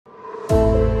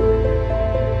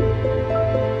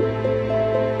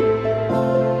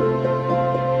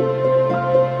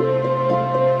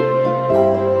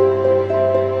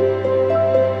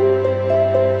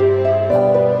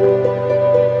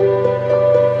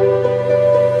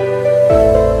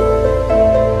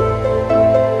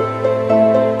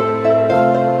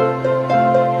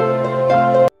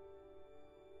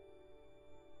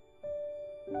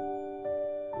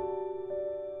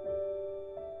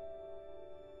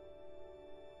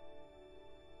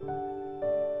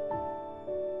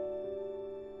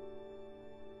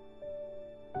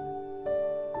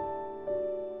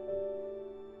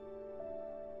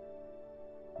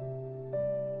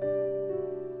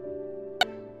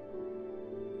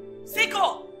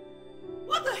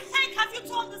have you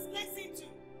turned this place into?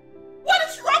 What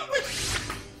is wrong with you?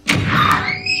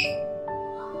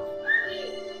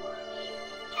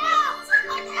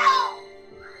 Someone help!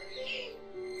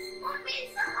 Mommy,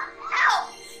 someone help!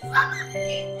 Someone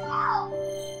please help!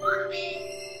 Mommy!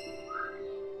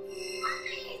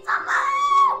 Mommy, someone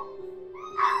help!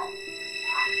 Help!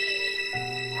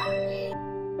 Mommy!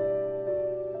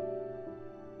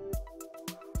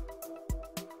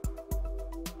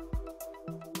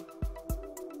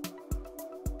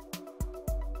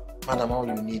 Madam, all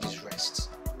you need is rest.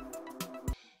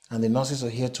 And the nurses are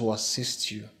here to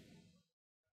assist you.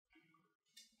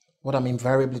 What I'm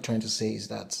invariably trying to say is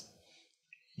that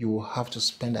you will have to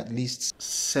spend at least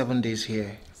 7 days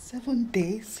here. 7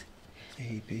 days?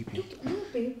 Hey, baby. No,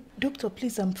 babe. Doctor,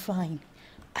 please, I'm fine.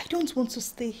 I don't want to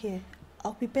stay here.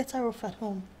 I'll be better off at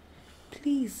home.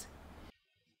 Please.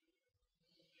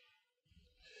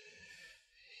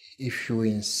 If you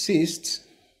insist,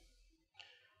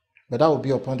 but that will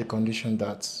be upon the condition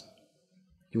that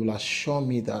you will assure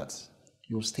me that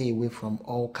you will stay away from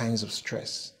all kinds of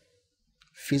stress.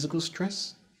 Physical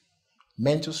stress,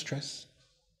 mental stress,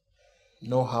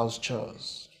 no house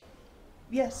chores.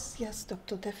 Yes,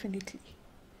 doctor, definitely.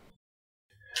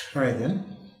 All right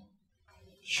then.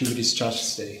 She'll be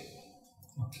discharged today.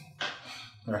 Okay.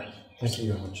 All right. Thank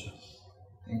you very much.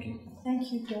 Thank you.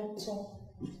 Thank you, doctor.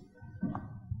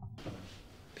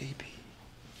 Baby.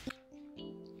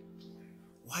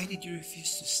 Why did you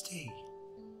refuse to stay?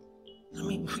 I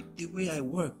mean, the way I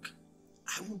work,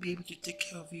 I won't be able to take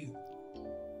care of you.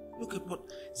 Look at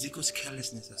what Zico's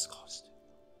carelessness has caused.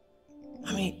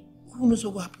 I mean, who knows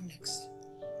what will happen next?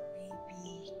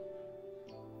 Baby,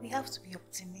 we have to be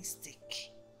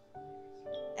optimistic.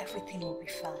 Everything will be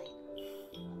fine.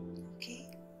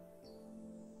 Okay?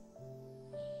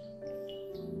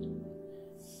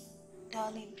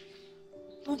 Darling,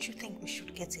 don't you think we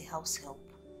should get a house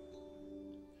help?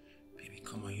 Baby,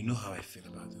 come on, you know how I feel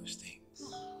about those things.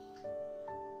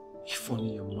 If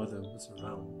only your mother was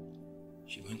around.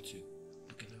 She went to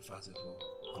Burkina Faso for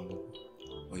Congo.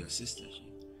 Or your sister,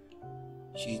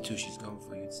 she too, she's gone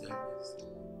for youth service.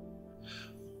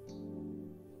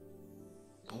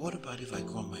 But what about if I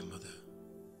call my mother?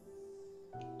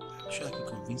 I'm sure I can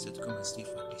convince her to come and stay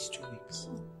for at least 2 weeks.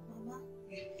 Mama?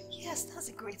 Yes, that's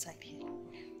a great idea.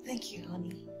 Thank you,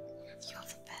 honey. You're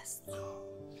the best.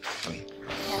 Okay.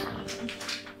 Yeah.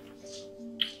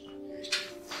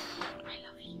 I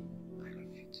love you. I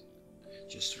love you too.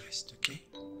 Just rest, okay?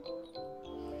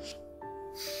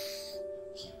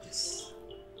 Keep this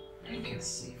nice and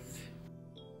safe.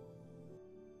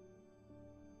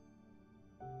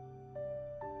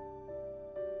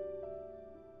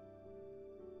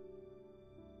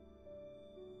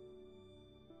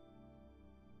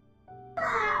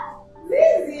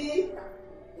 Lizzie?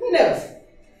 No.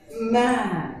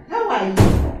 Man, how are you?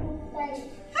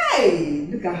 Hey,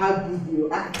 look at how good you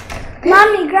are.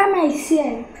 Mommy, Grandma is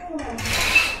here. Welcome.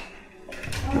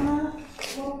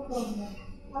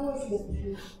 How was the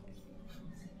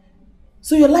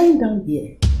So you're lying down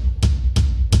here.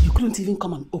 You couldn't even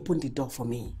come and open the door for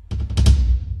me.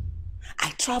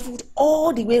 I traveled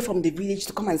all the way from the village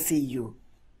to come and see you.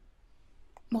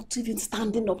 Not even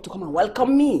standing up to come and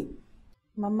welcome me.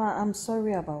 Mama, I'm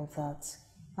sorry about that.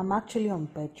 I'm actually on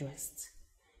bed rest.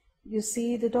 You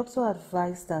see, the doctor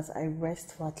advised that I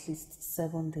rest for at least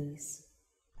 7 days.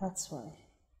 That's why.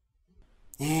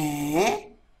 Eh?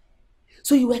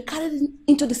 So you were carried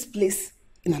into this place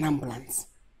in an ambulance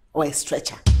or a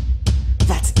stretcher?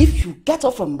 That if you get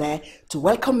up from there to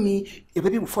welcome me, a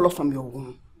baby will follow from your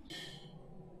womb.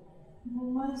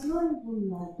 Mama, it's not even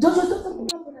like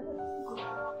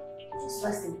Just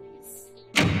rest in peace.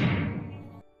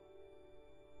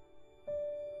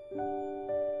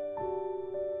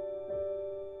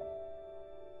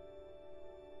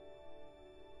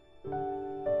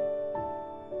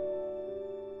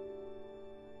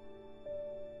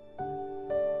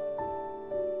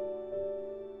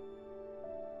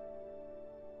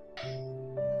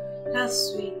 That's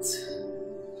sweet.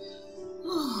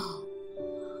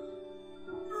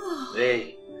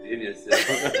 Hey, behave yourself.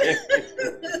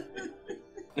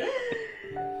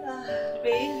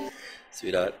 Babe,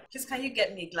 Sweetheart, just can you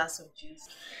get me a glass of juice?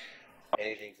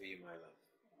 anything for you, my love.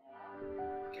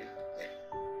 Okay?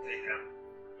 There you go.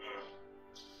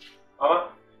 Mama?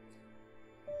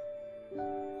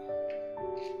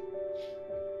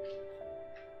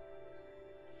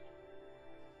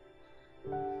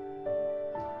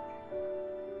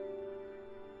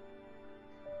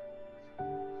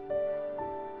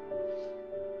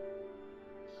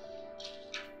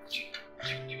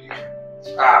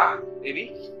 Ah, baby?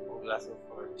 One glass of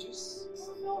orange juice.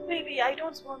 No, baby, I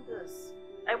don't want this.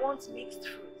 I want mixed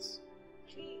fruits.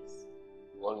 Please.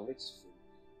 One mixed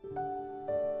food.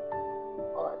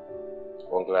 Alright.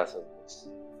 One glass of this.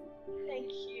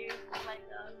 Thank you, my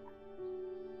love.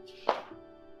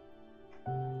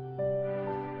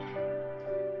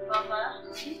 Mama.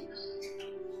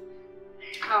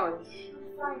 How are you?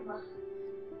 I'm fine, ma.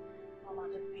 Mama,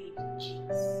 the baby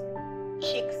kicks.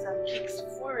 Kicks and kicks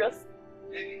furious.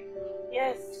 Baby.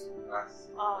 Yes. Glass.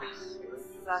 Oh,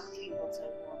 exactly what I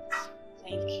want.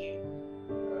 Thank you.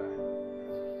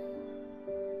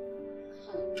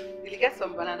 Will you get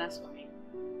some bananas for me?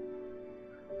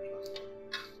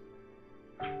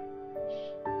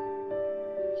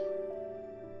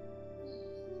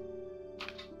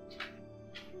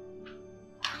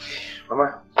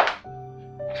 Mama.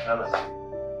 Anna.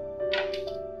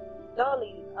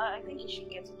 Darling, I think you should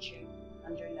get a chair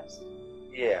and join us.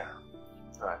 Yeah.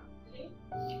 Alright.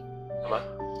 Mama.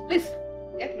 Please,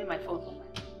 get me my phone from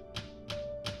mine.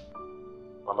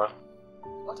 Mama.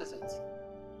 What is it?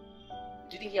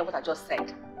 You didn't hear what I just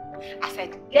said? I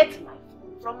said, get my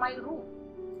phone from my room.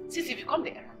 Since you become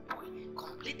the errand boy,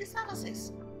 complete the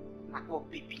services. Like, oh,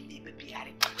 baby,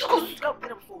 Harry. Go,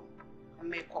 get a phone and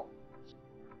make call.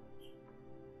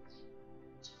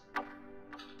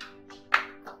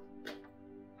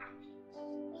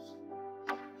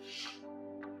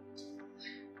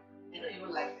 You know you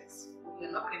don't like this.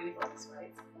 You're not craving for this,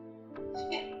 right?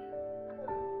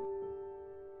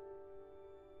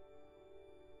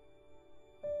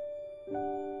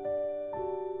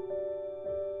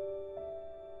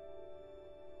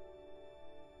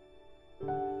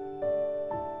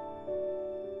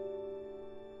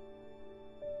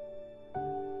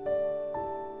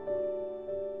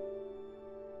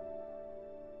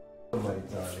 My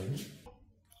darling.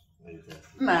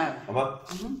 No. Mama?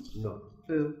 No.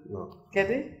 Boo. No. Get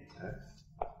it?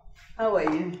 How are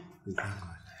you?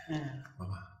 Mama. Huh?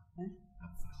 I'm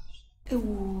finished.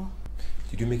 Ew.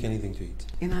 Did you make anything to eat?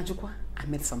 In Ajukwa, I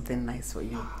made something nice for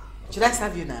you. Should I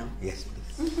serve you now? Yes,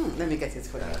 please. Let me get it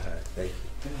for you. Thank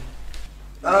you.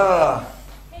 Ah!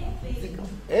 Hey, baby.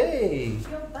 Hey!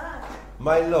 You're back.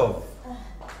 My love.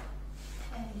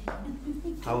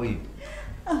 How are you?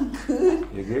 I'm good.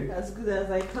 You good? As good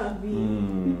as I can be.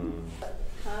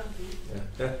 Can be.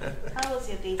 How was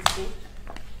your day today?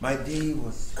 My day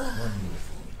was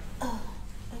wonderful.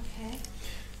 Okay.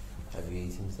 Have you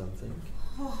eaten something?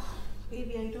 Oh,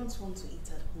 baby, I don't want to eat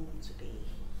at home today.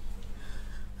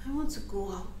 I want to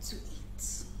go out to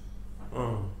eat.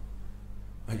 Oh.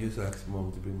 I just asked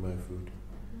Mom to bring my food.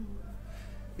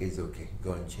 It's okay.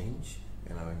 Go and change,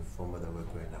 and I'll inform her that we're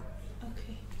going out.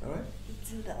 Okay. All right? You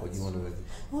do that. Or do you want to wear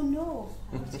Oh no,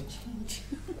 I want to change.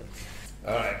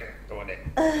 All right, then. Go on then.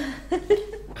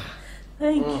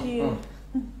 Thank you.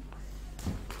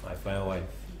 My fine wife.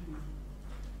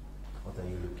 What are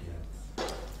you looking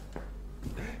at?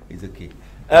 It's okay.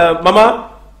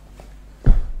 Mama?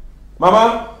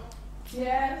 Mama?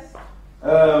 Yes.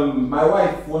 My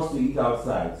wife wants to eat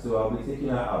outside, so I'll be taking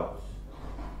her out.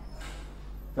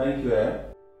 Thank you, eh?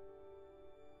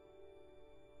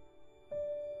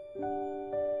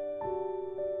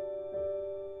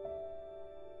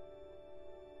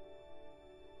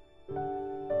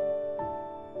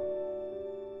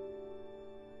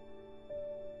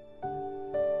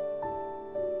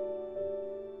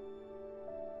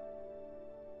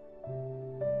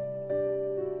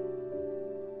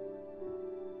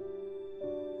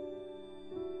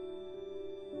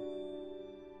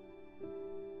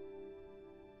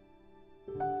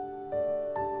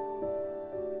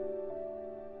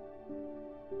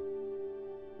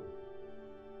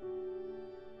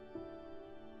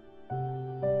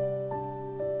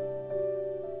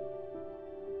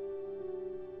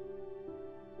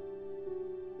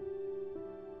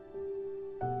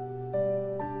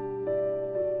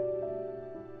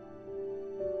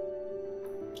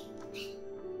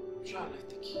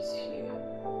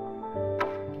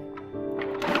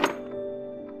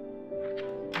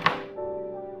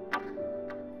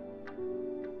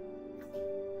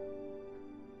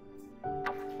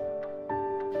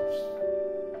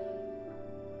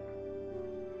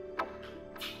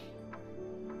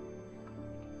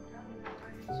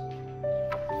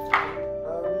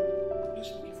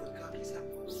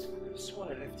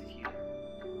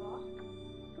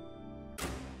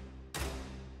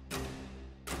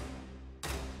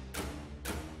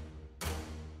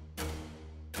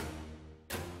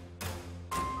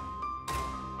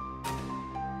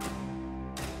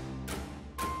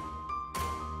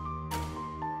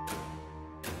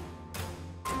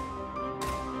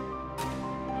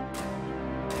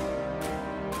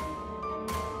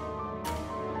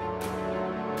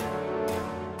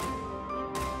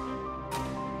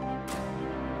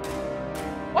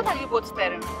 What are you both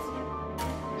staring at?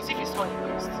 As if you saw a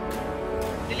ghost.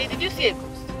 Lily, did you see a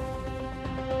ghost?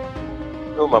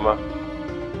 No, Mama.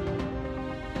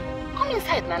 Come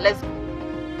inside now, let's go.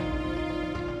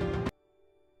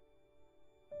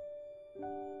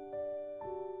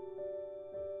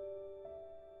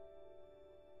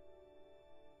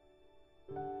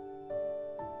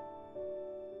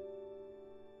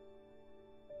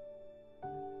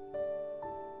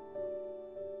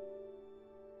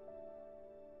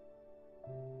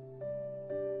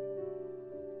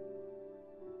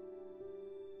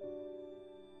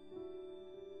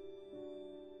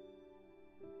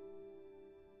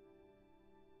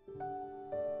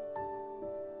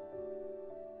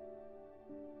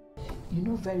 You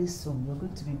know, very soon you're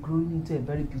going to be growing into a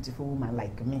very beautiful woman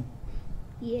like me.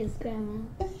 Yes, Grandma.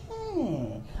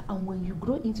 And when you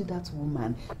grow into that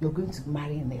woman, you're going to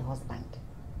marry a husband.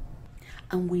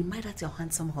 And when you marry that your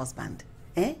handsome husband,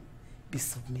 be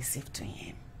submissive to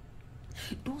him.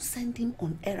 Don't send him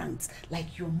on errands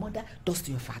like your mother does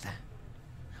to your father.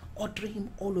 Ordering him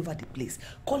all over the place,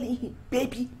 calling him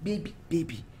baby, baby,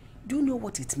 baby. Do you know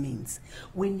what it means?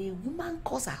 When a woman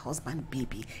calls her husband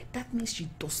baby, that means she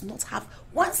does not have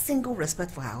one single respect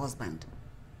for her husband.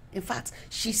 In fact,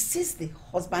 she sees the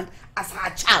husband as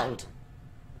her child.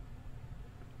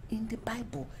 In the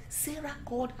Bible, Sarah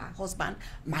called her husband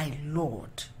my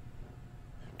Lord.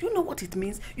 Do you know what it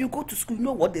means? You go to school, you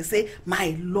know what they say?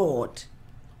 My Lord.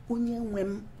 All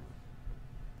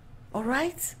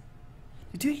right?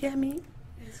 Did you hear me?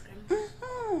 Yes, Grandma.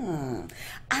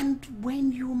 And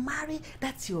when you marry,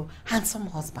 that's your handsome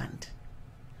husband.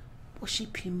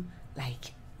 Worship him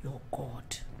like your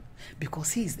God,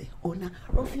 because he is the owner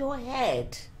of your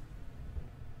head.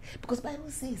 Because the Bible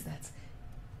says that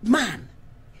man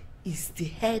is the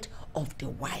head of the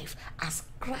wife, as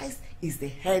Christ is the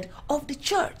head of the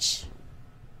church.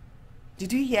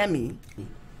 Did you hear me?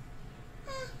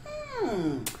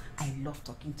 I love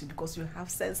talking to you because you have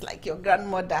sense like your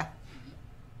grandmother.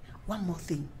 One more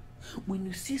thing. When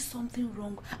you see something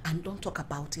wrong and don't talk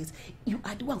about it, you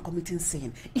are the one committing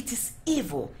sin. It is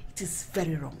evil. It is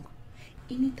very wrong.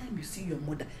 Anytime you see your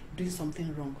mother doing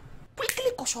something wrong,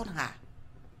 quickly caution her.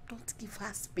 Don't give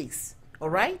her space.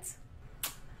 Alright?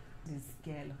 This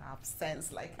girl have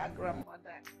sense like her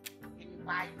grandmother.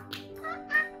 Bye.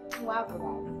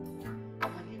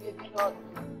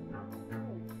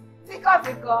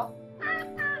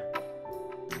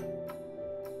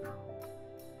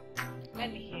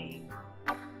 Let me hear you.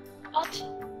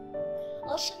 Autumn,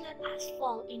 also known as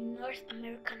fall in North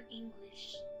American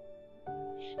English,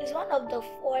 is one of the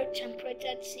 4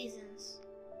 temperated seasons.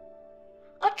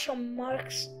 Autumn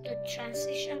marks the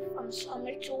transition from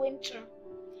summer to winter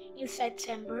in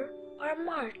September or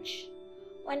March,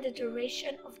 when the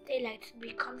duration of daylight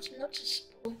becomes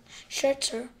noticeably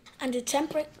shorter and the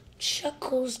temperature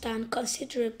cools down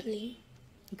considerably.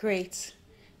 Great.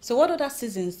 So what other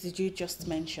seasons did you just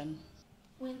mention?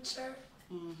 Winter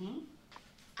and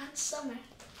summer.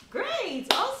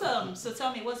 Great, awesome. So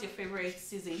tell me, what's your favorite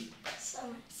season?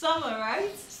 Summer. Summer,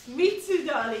 right? Me too,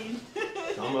 darling.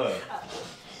 Summer.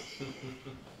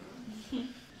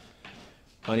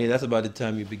 Honey, that's about the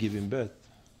time you'll be giving birth.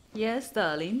 Yes,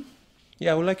 darling.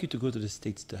 Yeah, I would like you to go to the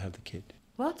States to have the kid.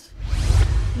 What?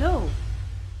 No.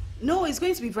 No, it's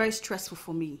going to be very stressful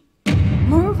for me.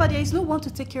 Moreover, there is no one to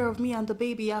take care of me and the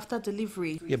baby after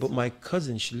delivery. Yeah, but my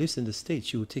cousin, she lives in the States.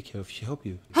 She will take care of you. She'll help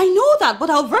you. I know that, but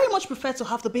I would very much prefer to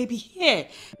have the baby here.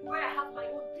 Where I have my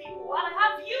own people, while I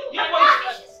have you. Yeah, Mom,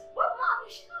 you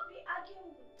should not be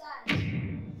arguing with that.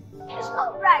 It's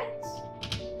not right.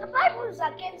 The Bible is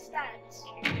against that.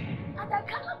 And I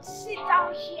cannot sit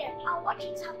down here and watch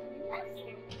it happen. Never.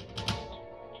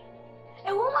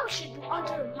 A woman should be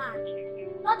under a man,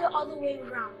 not the other way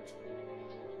around.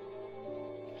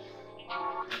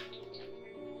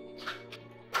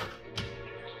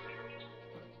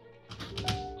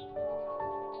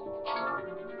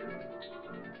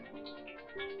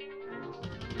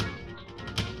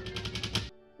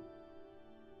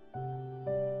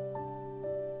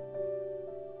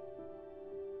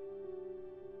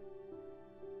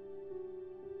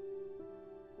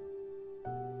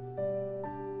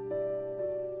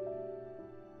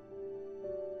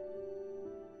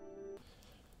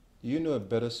 Do you know a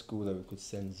better school that we could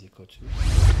send Zico to?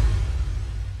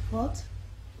 What?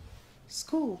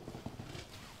 School?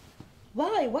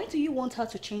 Why? Why do you want her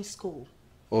to change school?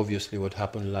 Obviously, what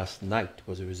happened last night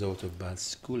was a result of bad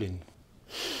schooling.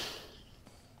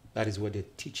 That is what they're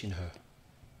teaching her.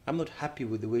 I'm not happy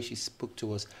with the way she spoke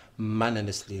to us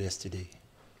mannerlessly yesterday.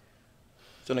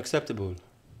 It's unacceptable.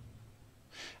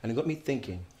 And it got me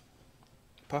thinking,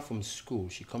 apart from school,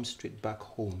 she comes straight back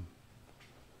home.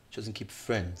 She doesn't keep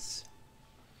friends.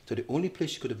 So the only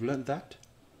place she could have learned that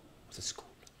was at school.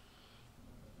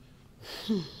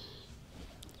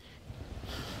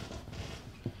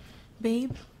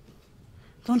 Babe,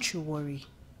 don't you worry.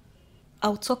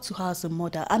 I'll talk to her as a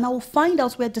mother and I will find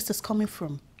out where this is coming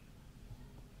from.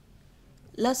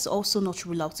 Let's also not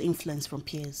rule out influence from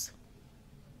peers.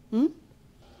 Hmm?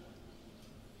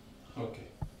 Okay.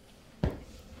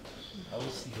 I will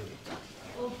see you later.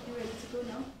 Oh, you ready to go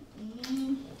now?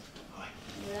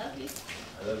 Love you.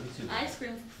 I love you too. Ice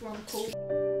cream from Coke.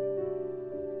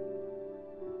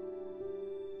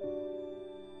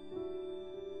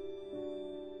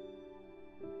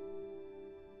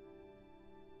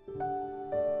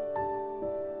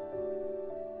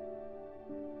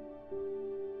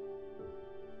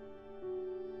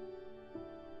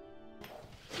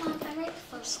 Mom, I'm ready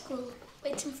for school,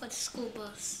 waiting for the school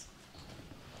bus.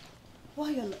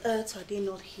 Why on earth are they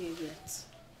not here yet?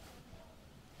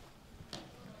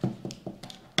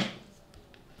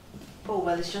 Oh,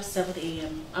 well, it's just 7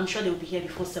 a.m. I'm sure they'll be here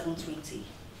before 7:20.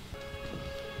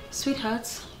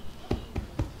 Sweetheart,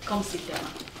 come sit down.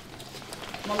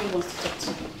 Mommy wants to talk to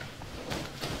you.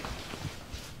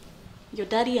 Your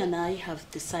daddy and I have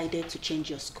decided to change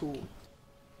your school.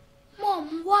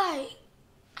 Mom, why?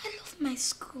 I love my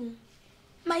school,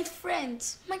 my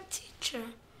friends, my teacher.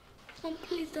 Mom,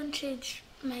 please don't change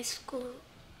my school.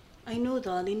 I know,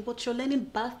 darling, but you're learning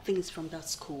bad things from that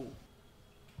school.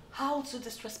 How to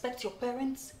disrespect your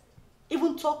parents,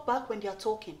 even talk back when they are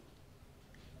talking.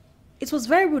 It was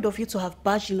very rude of you to have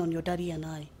barged in on your daddy and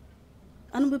I.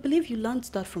 And we believe you learned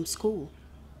that from school.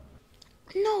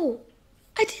 No,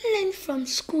 I didn't learn from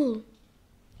school.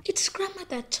 It's Grandma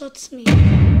that taught me.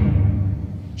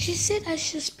 She said I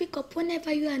should speak up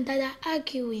whenever you and Dad are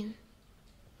arguing.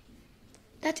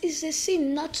 That is a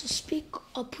sin not to speak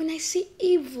up when I see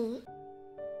evil.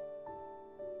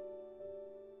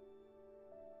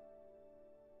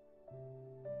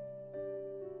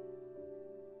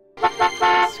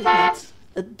 Sweetheart,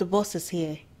 the boss is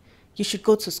here. You should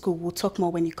go to school. We'll talk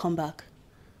more when you come back.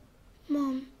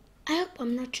 Mom, I hope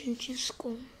I'm not changing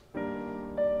school.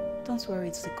 Don't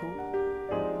worry, Ziko.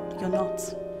 You're not.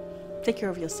 Take care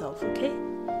of yourself, okay?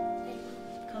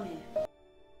 Come here.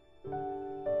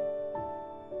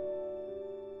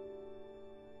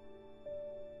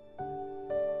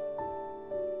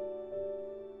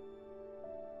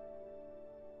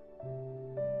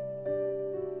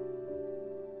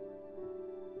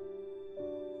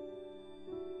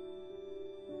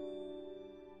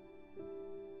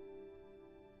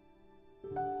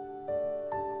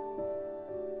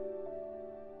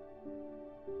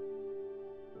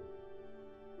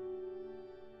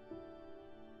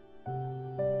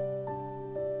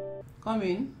 Come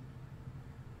in.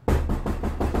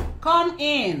 Come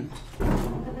in.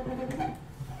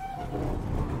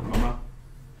 Mama,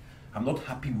 I'm not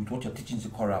happy with what you're teaching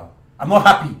Zikora. I'm not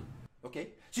happy. Okay?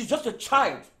 She's just a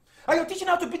child. And you're teaching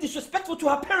her to be disrespectful to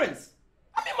her parents.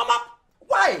 I mean, Mama,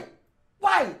 why?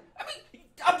 Why? I mean,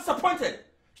 I'm disappointed.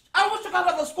 I almost took her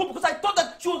out of school because I thought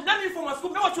that she was learning from her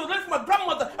school. Now she was learning from her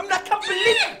grandmother. I mean, I can't believe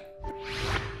it.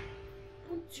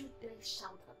 Don't you dare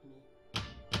shout at me.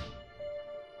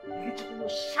 You're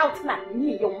shouting at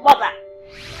me, your mother.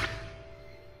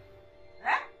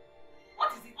 Eh?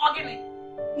 What is the argument?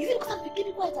 Is it because I'm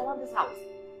keeping quiet around this house?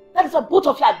 That is what both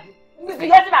of you are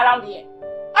misbehaving around here.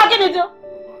 Arguing, you?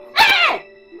 Hey!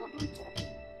 No, don't talk.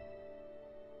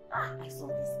 I saw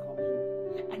this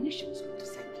coming. I knew she was going to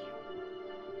send you.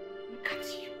 Look at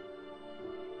you.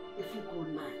 A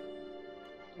full-grown man.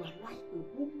 You are like a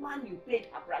woman you paid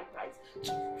her bride price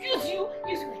to use you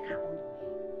like her own.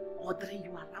 Ordering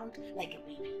you around like a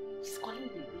baby. She's calling you a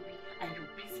baby and you're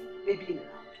busy babying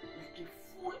around like a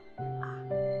fool you are.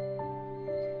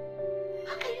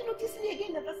 How can you notice me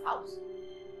again in this house?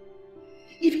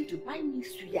 Even to buy me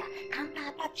suya, can't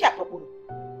touch your papa.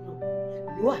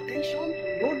 No attention,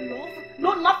 no love, no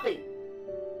nothing.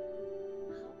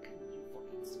 How can you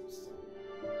forget so soon?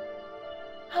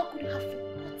 How could you have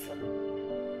forgotten?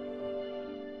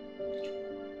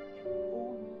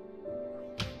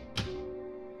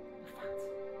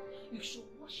 You should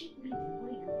worship me the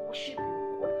way you worship your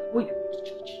God when you go to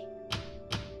church.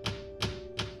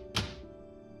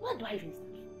 What do I even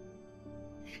stand for?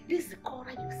 This is the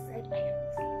Korah you said I am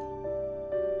misleading.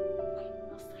 I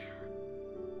lost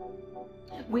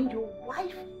her. When your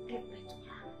wife gave birth to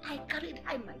her, I carried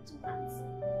her in my 2 hands.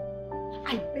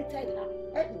 I bettered her.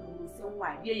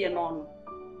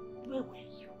 Where were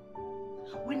you?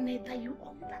 When neither you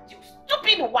or that your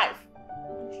stupid wife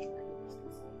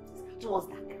towards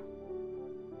that girl.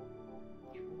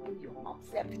 You open your mouth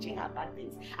say I'm teaching her bad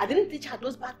things. I didn't teach her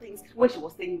those bad things when she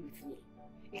was staying with me.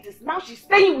 It is now she's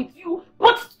staying with you,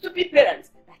 both stupid parents,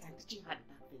 that I'm teaching her the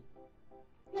bad thing.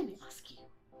 Let me ask you,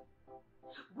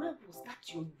 where was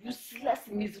that your useless,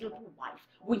 miserable wife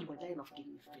when you were dying of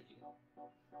kidney failure?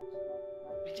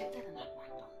 Rejected and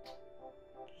abandoned.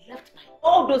 Left by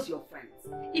all those your friends,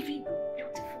 even your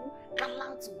beautiful,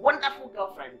 gallant, wonderful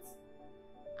girlfriends.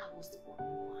 I was the only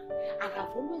one, and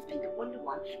I've always been the only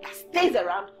one that stays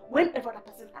around whenever that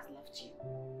person has left you.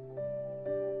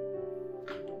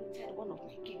 I donated one of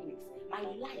my kidneys, my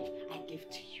life I gave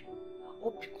to you,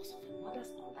 all because of a mother's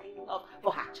undying love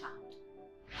for her child.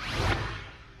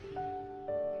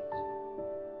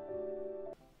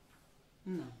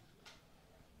 No.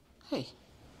 Hey,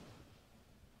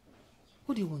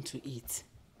 what do you want to eat?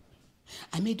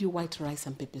 I made you white rice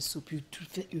and pepper soup. You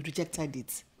rejected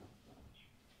it.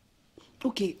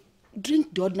 Okay,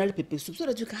 drink the ordinary pepper soup so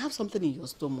that you can have something in your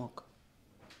stomach.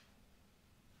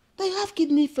 That you have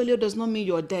kidney failure does not mean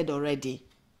you're dead already.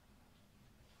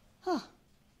 Huh.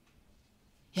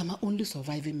 You're my only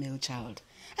surviving male child.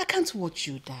 I can't watch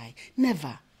you die.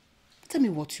 Never. Tell me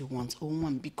what you want. Oh,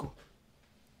 Biko.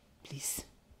 Please.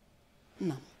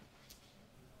 No.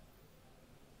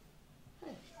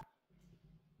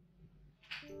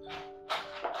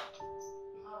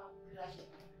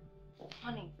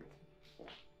 Honey,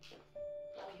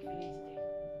 how are you feeling today?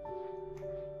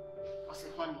 I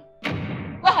said, honey,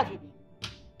 where have you been?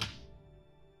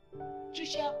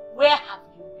 Trisha, where have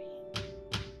you been?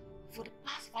 For the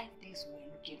past 5 days we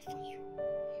were looking for you.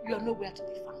 You are nowhere to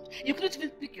be found. You couldn't even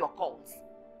pick your calls.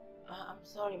 I'm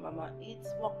sorry, Mama.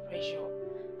 It's work pressure.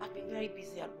 I've been very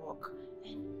busy at work.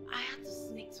 And I had to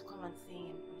sneak to come and see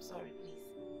him. I'm sorry, please.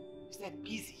 You said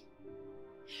busy.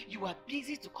 You are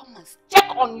busy to come and check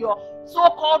on your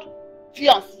so-called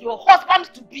fiancé, your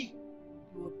husband-to-be.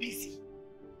 You are busy.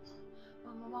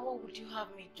 Oh, Mama, what would you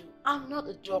have me do? I'm not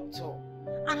a doctor.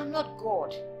 And I'm not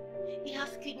God. He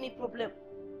has kidney problem.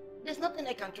 There's nothing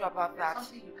I can do about that.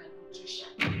 Something you can do, Trisha.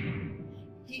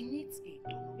 He needs a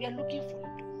donor. We are looking for a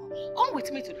donor. Come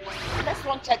with me to the hospital. Let's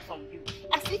run checks on you.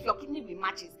 And see if your kidney will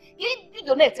matches. You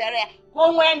donate area.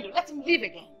 Go and let him live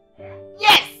again.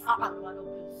 Yes! Mama,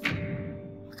 please.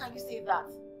 How can you say that?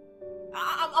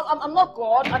 I'm not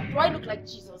God. Do I look like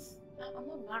Jesus? I'm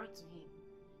not married to him.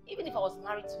 Even if I was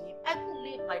married to him, I couldn't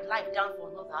lay my life down for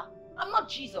another. I'm not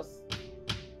Jesus.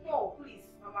 No, please,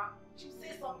 Mama. You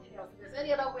say something else. If there's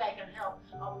any other way I can help,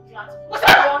 I'll be glad to. What's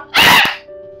that one?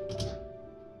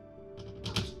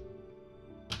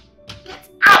 Get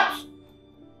out!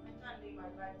 I can't lay my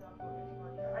life down for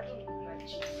anybody. I don't look like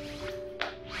Jesus.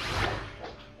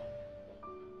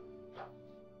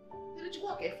 Did you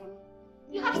work for me?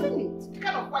 You have seen it. The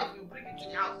kind of wife you bring into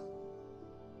the house.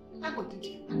 I'm going to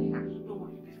take it. Don't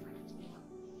worry, you'll be fine.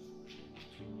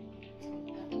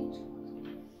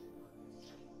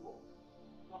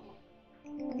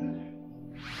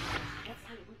 That's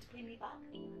how you're going to pay me back?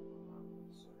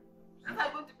 That's how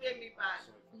you're going to pay me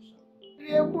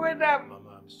back?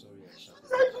 Mama, I'm sorry. That's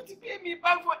how you're going to pay me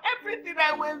back for everything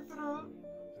I went through.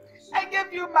 I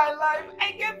gave you my life.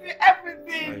 I gave you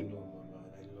everything. I know, Mama,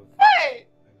 and I love you. Hey!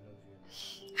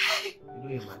 I love you. You know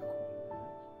you're my queen.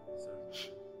 Sorry.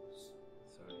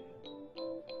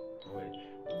 Wait,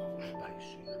 I'll buy you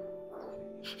soon.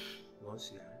 You want to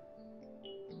see her?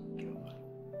 Okay,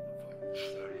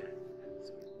 sorry.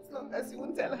 As long as you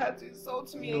won't tell her to insult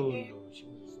me No, again. no, she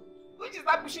won't insult you. Which is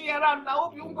not pushing you around. I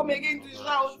hope you won't come again to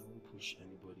shout. She won't push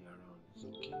anybody around. It's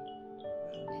okay.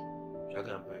 Shall I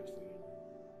go and buy it for you?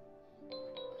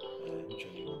 Which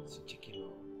one do you want? Chicken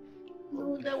or?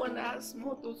 No, that one has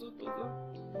more tozo.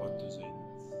 What does it?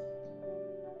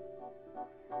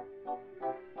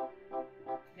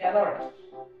 Yeah, Laura.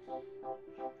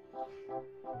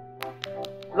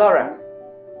 Laura.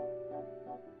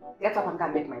 Get up and go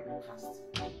and make my breakfast.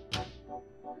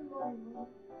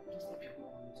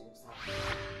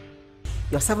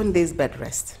 Your 7 days bed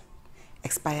rest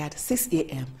expired 6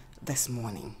 a.m. this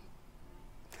morning.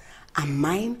 And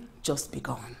mine just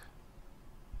begun.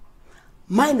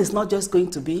 Mine is not just going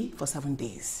to be for 7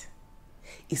 days.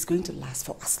 It's going to last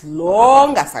for as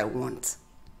long as I want.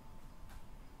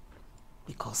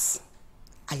 Because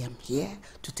I am here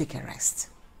to take a rest.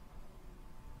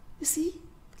 You see,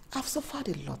 I've suffered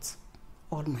a lot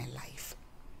all my life.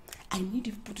 I need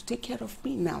you people to take care of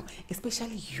me now,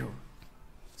 especially you.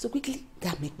 So quickly, go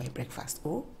and make my breakfast,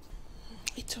 oh?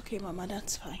 It's okay, Mama,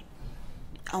 that's fine.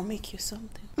 I'll make you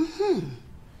something.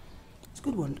 It's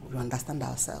good when we understand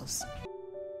ourselves.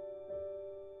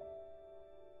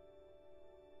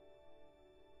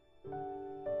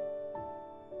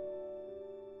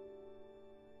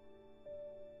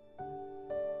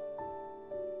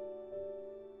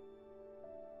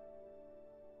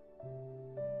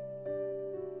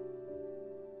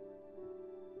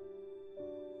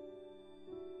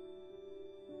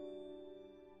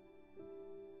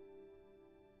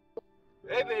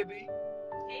 Hey, baby.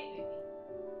 Hey, baby.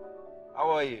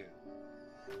 How are you?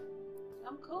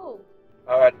 I'm cool.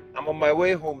 Alright, I'm on my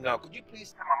way home now. Could you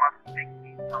please tell Mama to take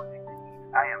me something to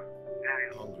eat? I am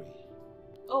very hungry.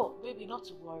 Oh, baby, not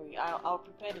to worry. I'll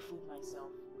prepare the food myself.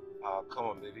 Come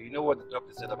on, baby. You know what the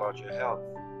doctor said about your health?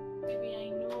 Baby, I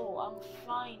know. I'm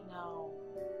fine now.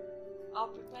 I'll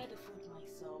prepare the food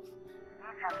myself.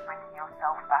 You just bring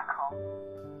yourself back home.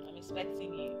 I'm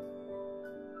expecting you.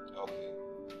 Okay.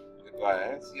 Goodbye,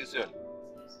 eh? See you soon.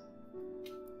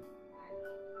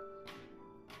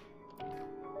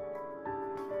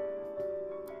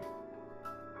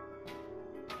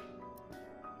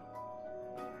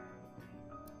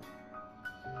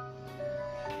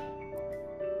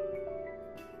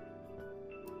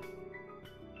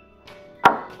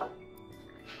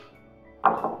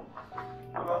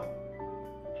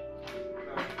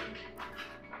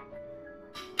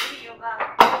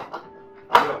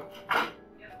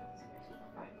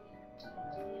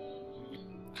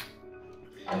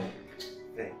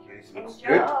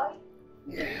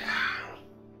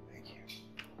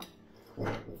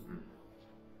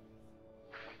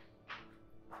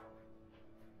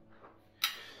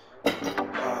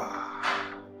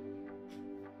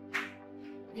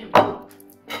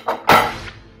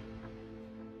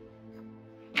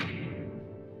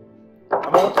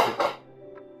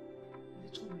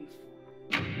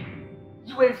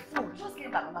 You were a fool. You just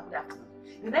came back on that good afternoon.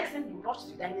 The next thing you rushed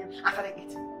to the dining and started eating.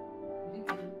 You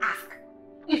didn't even ask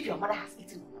if your mother has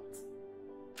eaten or not.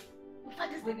 In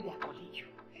fact, this baby they are calling you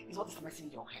is what is messing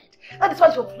in your head. That is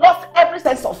why you've lost every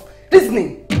sense of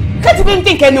reasoning. You can't even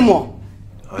think anymore.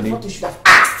 Honey? That's what you should have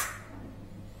asked.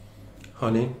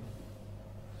 Honey?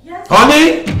 Yes.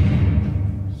 Honey?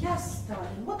 Yes,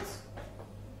 darling. What?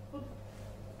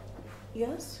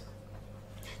 Yes?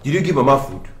 Did you give Mama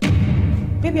food?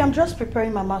 Baby, I'm just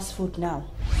preparing Mama's food now.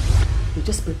 You're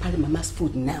just preparing Mama's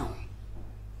food now.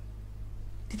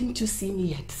 Didn't you see me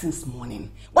yet since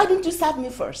morning? Why didn't you serve me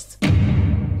first?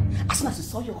 As soon as you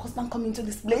saw your husband come into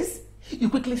this place, you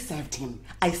quickly served him.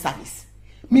 Eye service.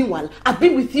 Meanwhile, I've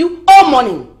been with you all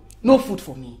morning. No food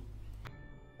for me.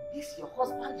 This your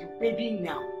husband you baby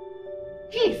now.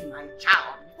 He is my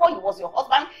child. Before he was your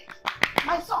husband,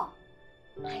 my son.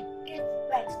 I gave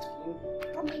birth to him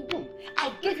from my womb.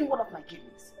 I gave him one of my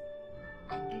kidneys.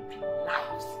 I gave him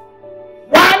lives.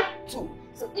 1, 2.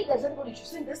 So if there's anybody you should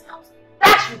see in this house,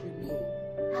 that should be me.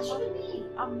 That should be me.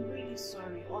 I'm really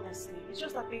sorry, honestly. It's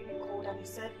just that baby called and he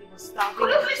said he was starving. Could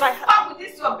you please So stop with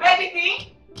this your baby thing?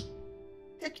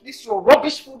 Take this your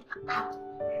rubbish food out of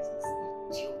my presence,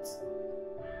 idiot.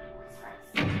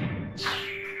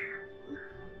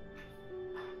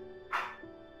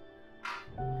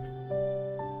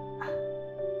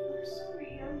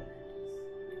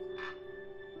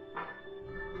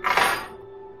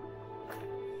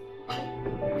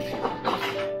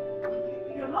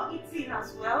 You're not eating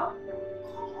as well?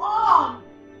 Come on!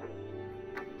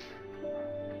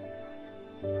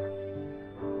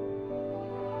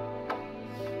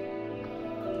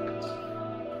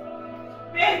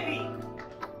 Baby!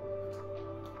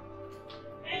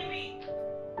 Baby!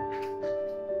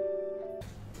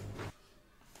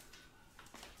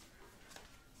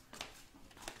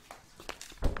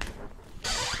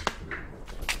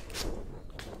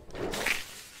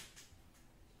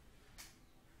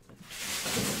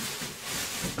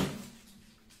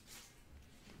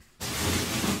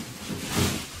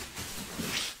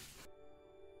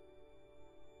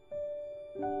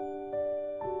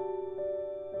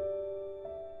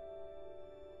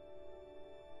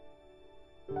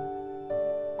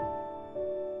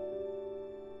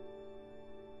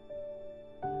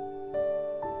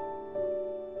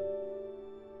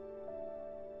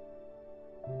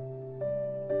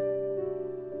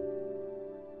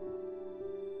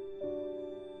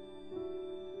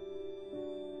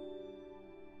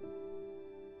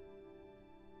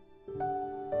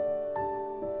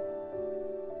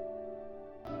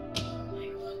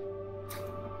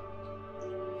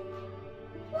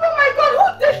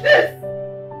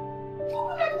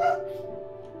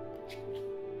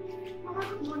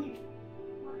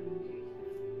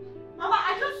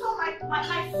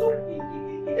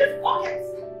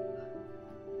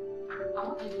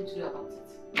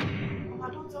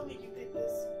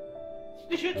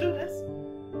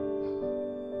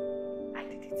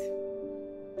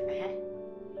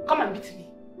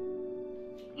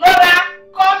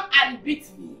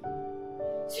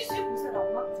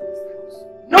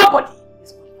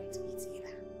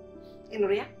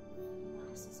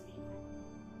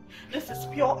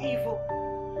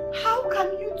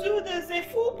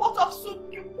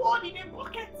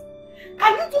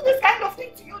 Can you do this kind of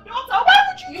thing to your daughter? Why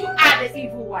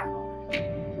evil one.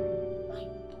 My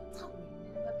daughter will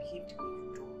never behave the way you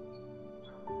do.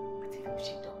 But even if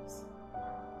she does,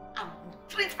 I will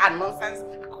treat her nonsense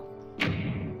accordingly.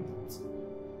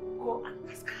 Go and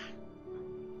ask her.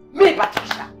 Me,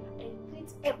 Patricia, and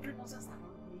treat every nonsense around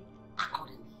me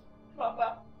accordingly. Mama.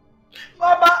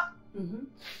 Mama.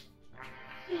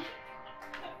 Look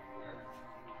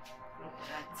at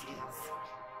that tears.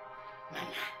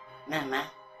 Mama.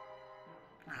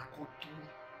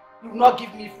 You will not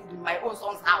give me food in my own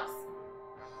son's house.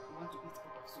 You want to eat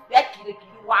pot of soup? Where Kiri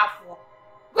for?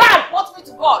 Go and report me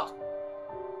to God.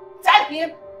 Tell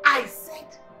him I said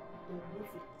there will be no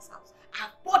food in this house. I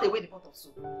have poured away the pot of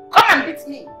soup. Come and beat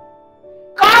me.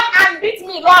 Come and beat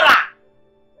me, Laura.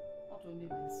 Not only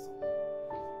my son.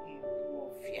 You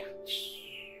fear.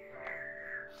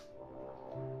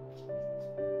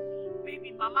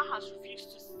 Baby, Mama has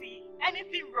refused to see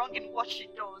anything wrong in what she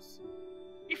does.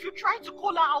 If you try to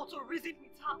call her out or reason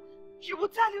with her, she will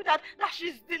tell you that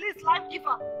she's Dele's life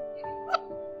giver.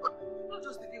 Not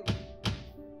just Dele.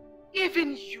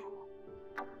 Even you.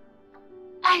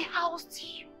 I housed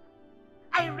you.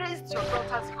 I raised your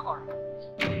daughter's car.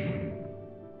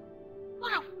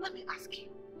 Let me ask you.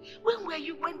 When were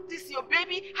you when this your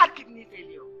baby had kidney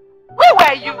failure? Where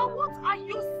were you? Mama, what are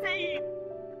you saying?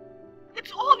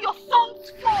 It's all your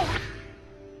son's fault.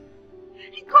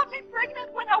 He got me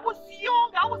pregnant when I was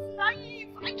young. I was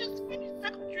naive. I just finished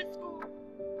secondary school.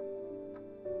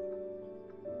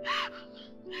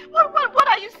 What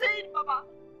are you saying, Mama?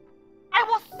 I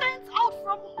was sent out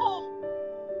from home.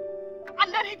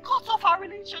 And then he cut off our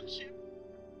relationship.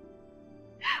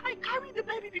 I carried the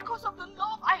baby because of the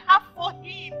love I have for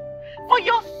him. For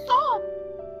your son.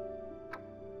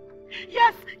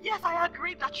 Yes, I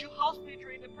agree that you housed me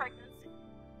during the pregnancy.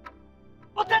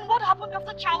 But then what happened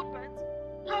after childbirth?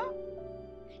 Huh?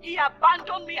 He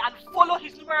abandoned me and followed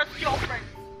his numerous girlfriends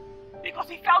because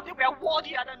he felt they were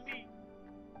worthier than me.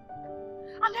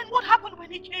 And then what happened when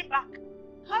he came back?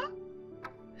 Huh?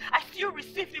 I still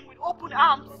received him with open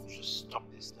arms. Just stop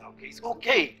this now, okay? It's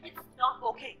okay. It's not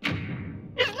okay.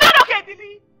 It's not okay,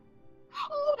 Dele.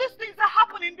 All these things are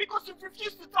happening because you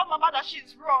refuse to tell Mama that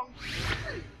she's wrong.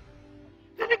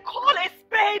 Dele, call a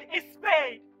spade a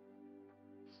spade.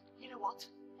 You know what?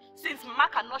 Since Mama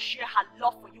cannot share her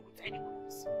love for you with anyone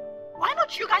else, why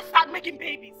don't you guys start making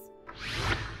babies?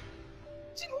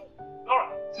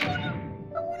 Laura!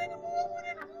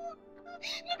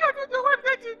 Look at what the one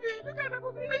said to me. Look at the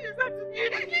woman you said to me.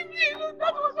 Leave me alone.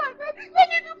 That's what I said. Let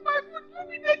me do my food. Let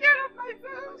me take care of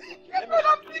myself. I'm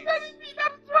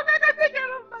strong. I can take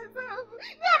care of myself.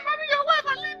 Yeah, marry your wife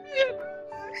and leave me alone.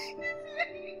 Leave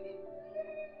me.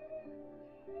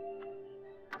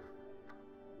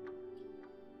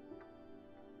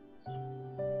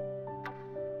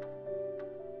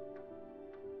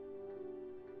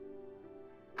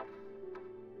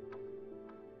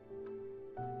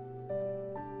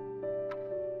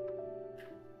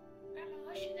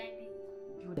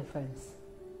 Build a fence.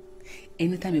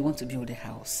 Anytime you want to build a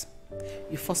house,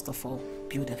 you first of all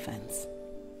build a fence.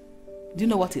 Do you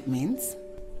know what it means?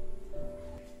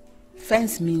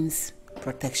 Fence means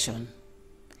protection.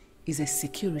 It's a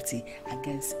security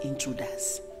against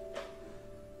intruders.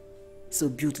 So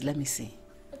build, let me see.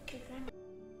 Okay, Grandma.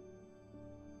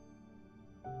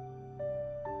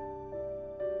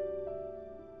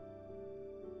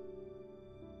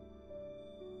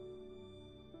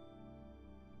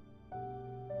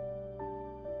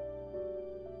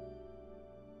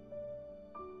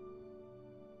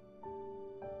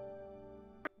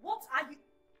 What are you...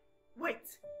 Wait.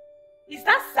 Is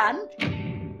that sand?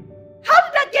 How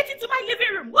did I get into my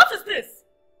living room? What is this?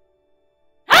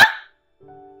 Huh?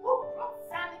 Who brought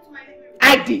sand into my living room?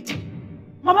 I did.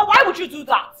 Mama, why would you do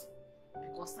that?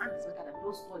 Because sand is better than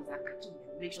those toys that cartoons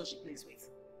will make sure she plays with.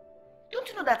 Don't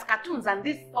you know that cartoons and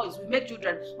these toys will make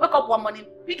children wake up one morning,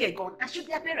 pick a gun and shoot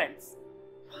their parents?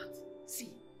 What?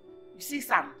 See, you see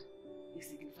sand, it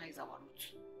signifies our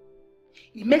root.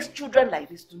 It makes children like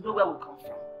this to know where we come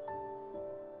from.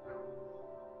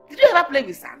 Did you ever play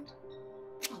with sand?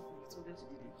 Oh, I told them you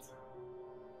didn't.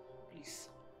 Please,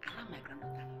 allow my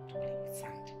grandmother to play with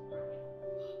sand.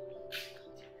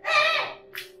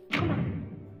 Come on.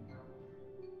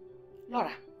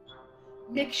 Laura,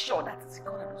 make sure that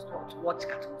Sikora does not watch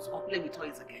cartoons or play with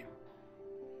toys again.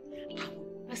 I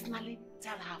will personally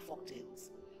tell her folk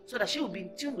tales so that she will be in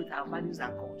tune with our values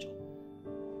and culture.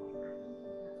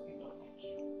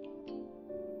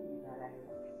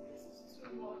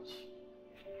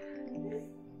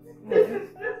 This is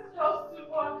just too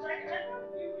much. I cannot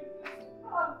deal with this.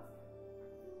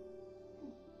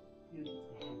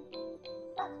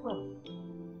 That's well.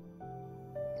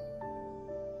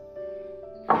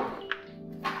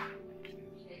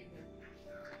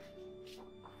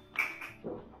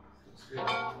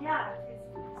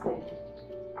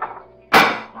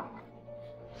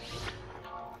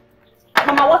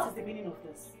 Grandma, what is the meaning of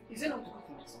this? Is it not to cook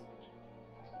for my son?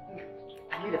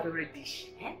 I made a favorite dish.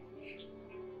 Eh?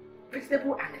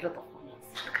 Vegetable and a lot of onions.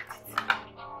 Look at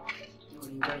it. You will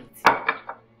enjoy it.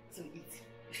 So eat.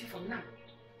 You see, from now,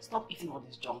 stop eating all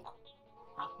this junk.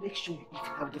 And make sure you eat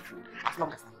healthy food as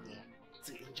long as I'm here.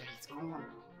 So you enjoy it. Go on.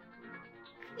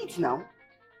 Eat now.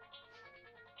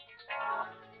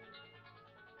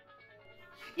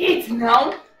 Eat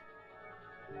now.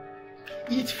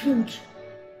 Eat food.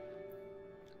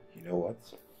 You know what?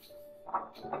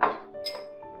 I'll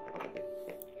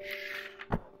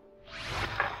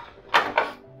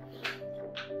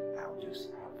just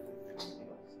have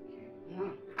the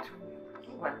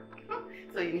Well,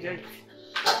 so you enjoy it.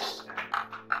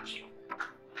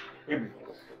 Baby,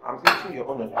 I'm eating your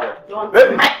own as well. Don't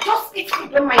Baby. just eat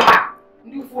food, don't mind her.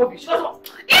 You phobia. She doesn't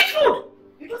want eat food.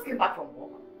 You just came back from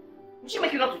work. Will she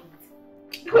make you not to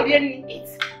eat? You go there and eat. Eat.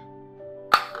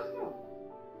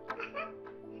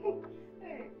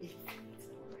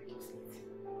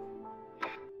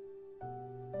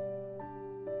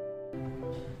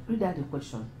 Read out the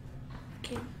question.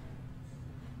 Okay.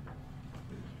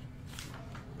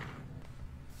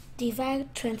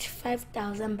 Divide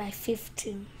 25,000 by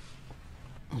 50.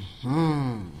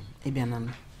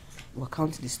 Ebianana, we'll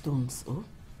count the stones, oh?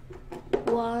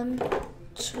 1,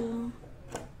 2,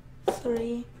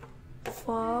 3,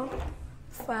 4,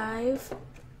 5,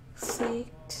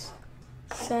 6,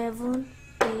 7,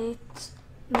 8,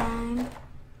 9,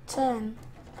 10,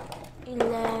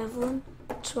 11,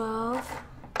 12,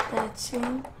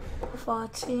 13,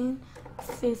 14,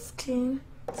 15,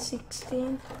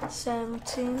 16,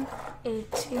 17,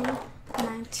 18,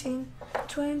 19,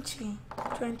 20,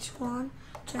 21,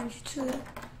 22,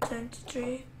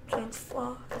 23,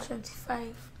 24,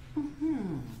 25.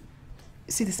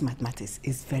 See, this mathematics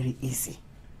is very easy.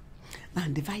 Now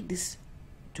divide this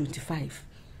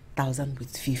 25,000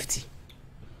 with 50.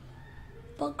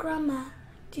 But Grandma,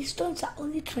 the stones are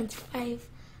only 25,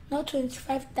 not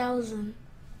 25,000.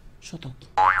 Shut up.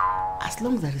 As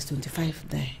long as there is 25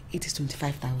 there, it is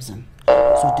 25,000.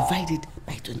 So divide it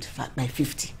by 25 by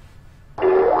 50.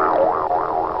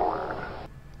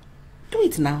 Do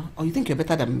it now, or you think you're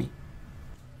better than me?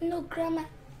 No, Grandma.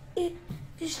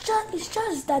 It's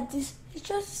just that this. It's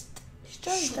just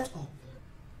Shut that. up.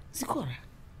 Zikora,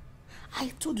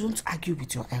 I told you don't to argue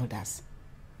with your elders.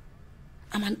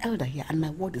 I'm an elder here and my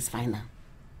word is final.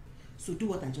 So do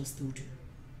what I just told you.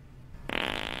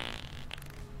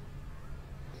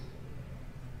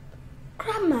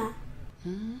 Grandma,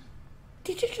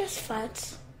 did you just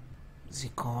fart?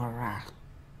 Zikora,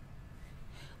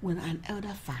 when an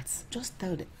elder farts, just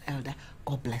tell the elder,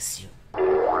 God bless you.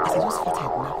 As I just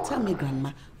farted now, tell me,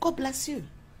 Grandma, God bless you.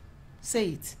 Say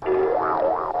it.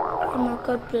 Grandma,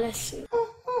 God bless you.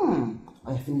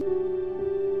 I think.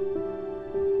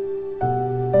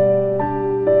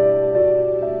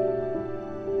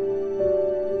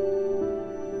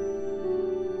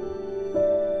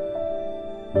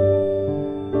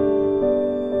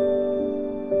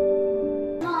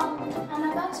 Mom,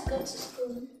 I'm about to go to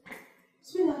school.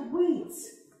 Sweetheart, wait.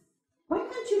 Why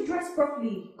can't you dress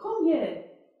properly? Come here.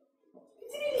 You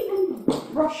didn't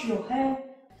even brush your hair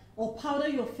or powder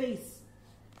your face.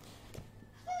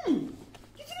 You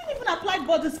didn't even apply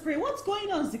body spray. What's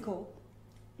going on, Zico?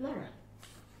 Laura,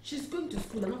 she's going to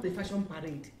school and not the fashion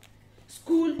parade.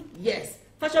 School, yes.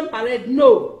 Fashion parade,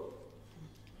 no.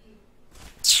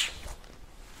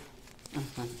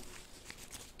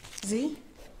 Z,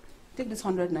 take this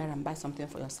 100 naira and buy something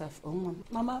for yourself. Oh, Mom.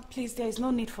 Mama, please, there is no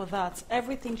need for that.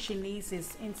 Everything she needs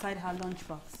is inside her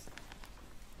lunchbox.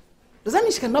 Does that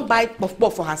mean she cannot buy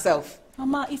puff-puff for herself?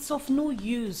 Mama, it's of no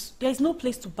use. There is no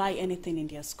place to buy anything in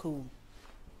their school.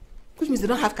 Which means they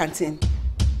don't have canteen.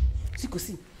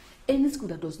 See, any school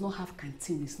that does not have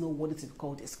canteen is not worthy to be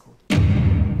called a school.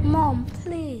 Mom,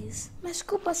 please. My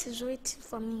school bus is waiting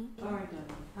for me. All right,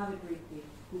 darling. Have a great day.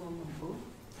 Go on, Mom.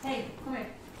 Hey, come here.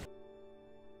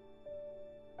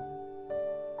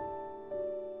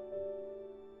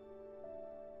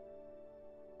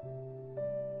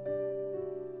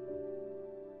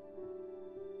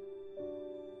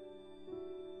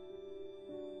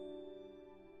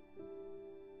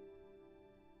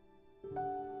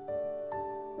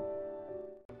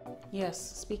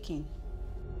 Yes, speaking.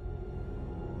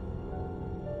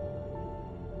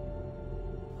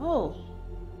 Oh.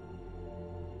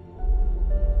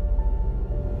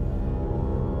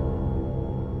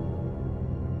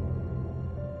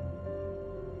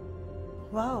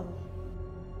 Wow.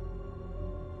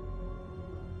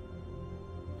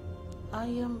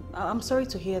 I'm sorry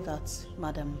to hear that,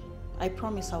 madam. I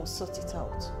promise I'll sort it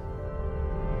out.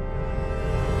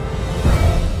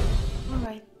 All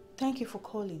right. Thank you for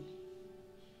calling.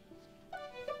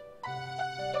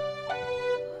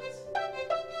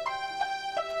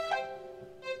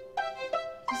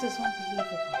 This is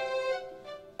unbelievable.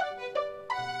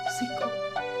 Zico.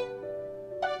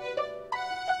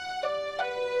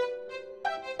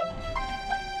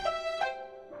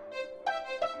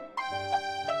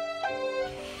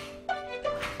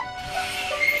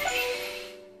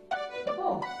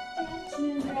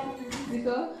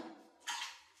 Zico,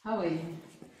 how are you?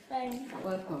 Fine.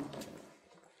 Welcome.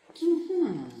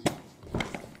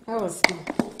 How was school?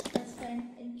 That's fine.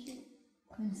 Thank you.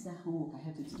 When's that homework I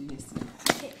had to do yesterday?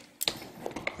 Okay.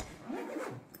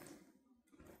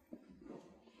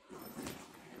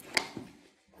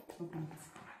 Open it.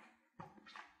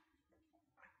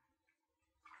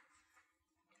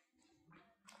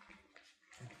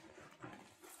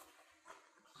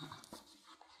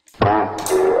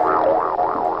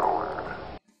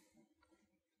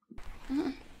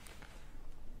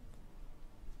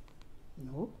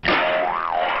 No.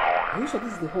 Are you sure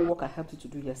this is the homework I helped you to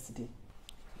do yesterday?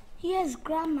 Yes,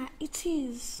 Grandma, it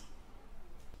is.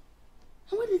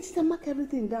 And why did teacher mark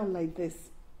everything down like this?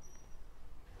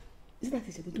 Is it that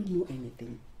teacher they don't know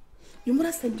anything? Your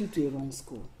mother sent you to a wrong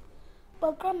school.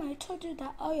 But Grandma, I told you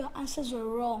that all your answers were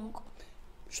wrong.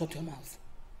 Shut your mouth.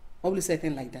 Why will you say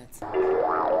anything like that? You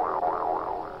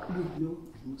know,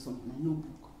 I know something, I know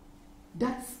book.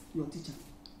 That's your teacher.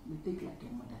 They think like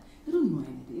your mother. They don't know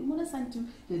anything. Your mother sent you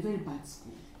to a very bad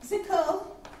school. Zico,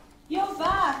 you're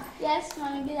back. Yes,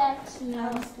 Mommy, good afternoon.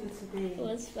 How was school today? It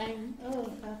was fine.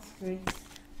 Oh, that's great.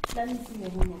 Let me see your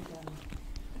homework done.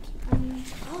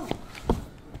 Oh.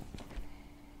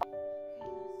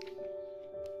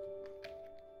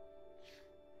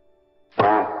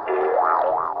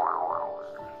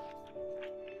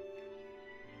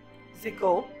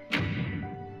 Zico,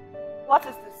 what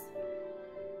is this?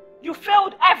 You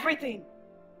failed everything.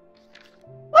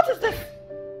 What is this?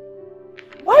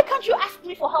 Why can't you ask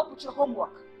me for help with your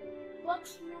homework?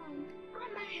 What's wrong?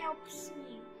 Grandma helps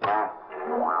me.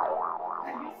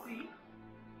 Can you see?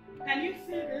 Can you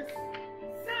see this?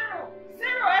 Zero!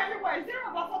 Zero everywhere! 0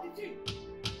 over 42!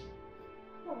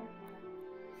 Oh,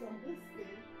 from this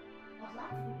day, I'd like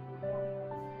to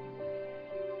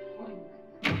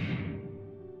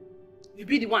be You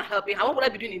be the one helping. What would I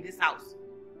be doing in this house?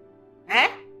 Eh?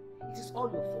 It is all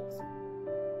your fault.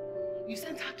 You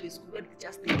sent her to a school where the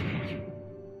teachers think like you.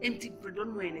 Empty bread,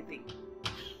 don't know anything.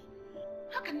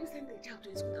 How can you send a child to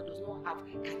a school that does not have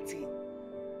canteen?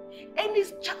 Any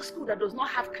school that does not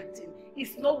have canteen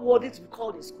is not worthy to be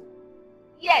called a school.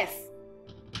 Yes.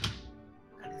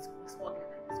 Look at this small girl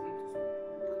that is going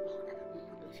to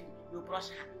school. You brush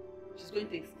her. She's going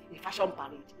to a fashion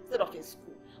parade instead of a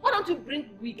school. Why don't you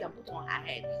bring wig and put on her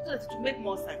head so that it will make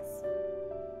more sense?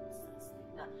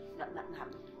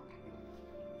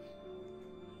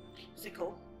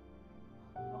 Zico.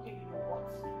 Okay, you know what?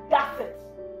 That's it.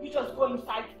 You just go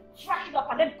inside, trash it up,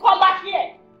 and then come back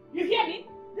here. You hear me?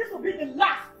 This will be the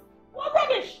last. What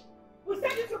rubbish? We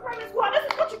send you to primary school, and this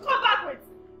is what you come back with.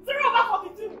 0 over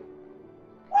 42.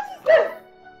 What is this?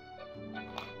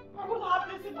 I won't have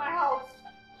this in my house.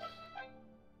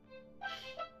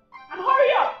 And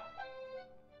hurry up.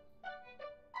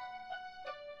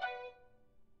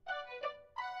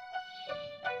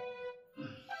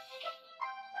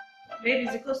 Baby,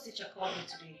 Zico's teacher called me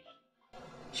today.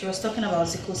 She was talking about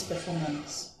Zico's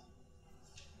performance.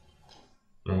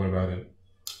 And what about it?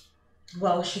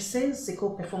 Well, she says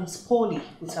Zico performs poorly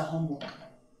with her homework.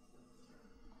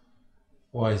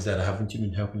 Why is that? Haven't you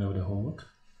been helping her with the homework?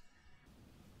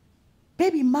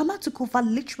 Baby, Mama took over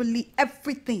literally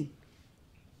everything.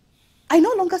 I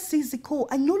no longer see Zico.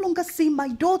 I no longer see my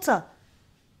daughter.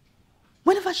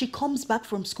 Whenever she comes back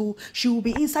from school, she will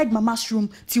be inside Mama's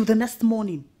room till the next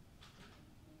morning.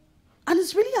 And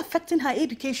it's really affecting her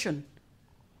education.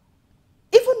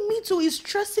 Even me too is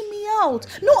stressing me out.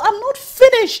 No, I'm not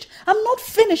finished. I'm not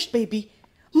finished, baby.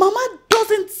 Mama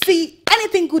doesn't see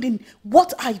anything good in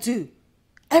what I do.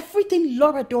 Everything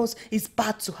Laura does is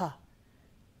bad to her.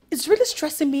 It's really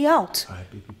stressing me out. Alright,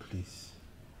 baby, please.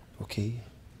 Okay?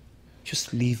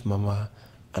 Just leave Mama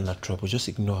and her trouble. Just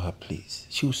ignore her, please.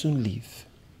 She will soon leave.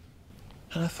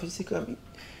 And I thought,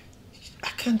 I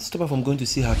can't stop her from going to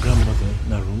see her grandmother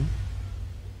in her room.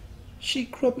 She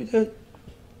grew up with her.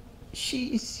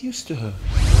 She is used to her.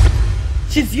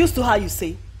 She's used to her, you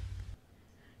say?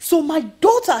 So my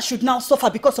daughter should now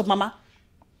suffer because of Mama?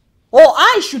 Or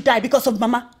I should die because of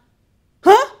Mama?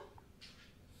 Huh?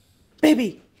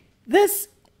 Baby,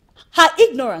 her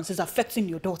ignorance is affecting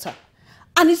your daughter.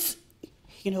 And it's,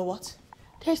 you know what?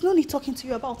 There's no need talking to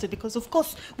you about it because of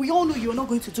course we all know you're not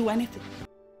going to do anything.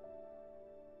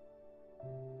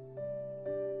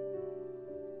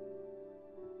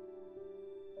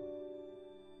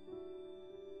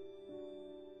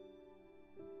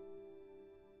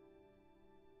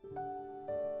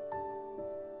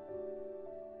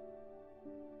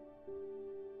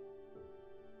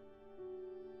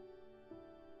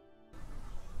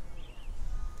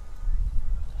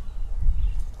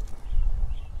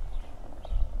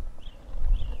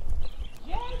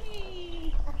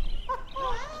 Jenny!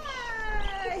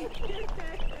 Hi!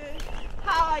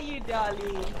 How are you,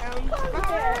 darling? I'm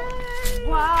fine.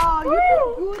 Wow, you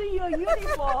look good in your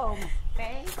uniform.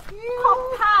 Thank you.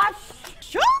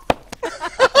 Compassion!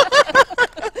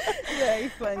 Very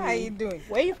funny. How are you doing?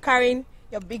 Where are you carrying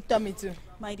your big tummy to?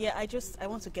 My dear, I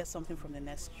want to get something from the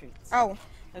next street. Oh,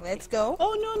 Okay. let's go.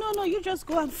 Oh, no. You just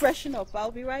go and freshen up.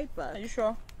 I'll be right back. Are you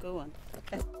sure? Go on.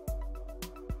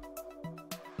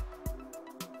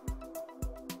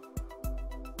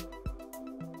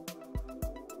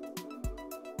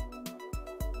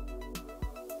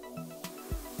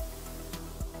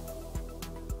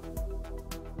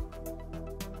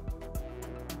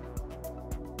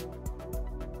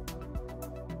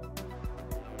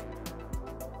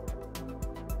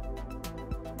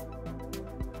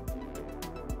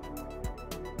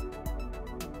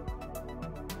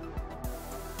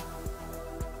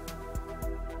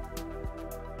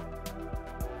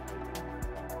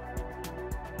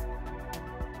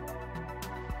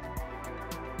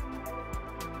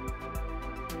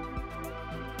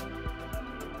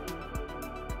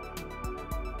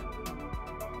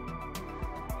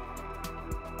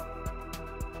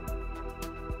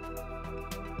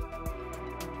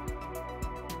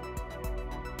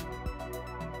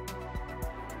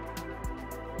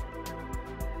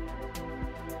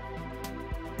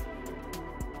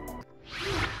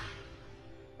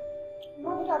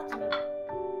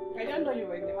 I didn't know you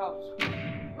were in the house.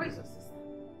 Where is your sister?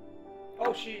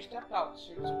 Oh, she stepped out.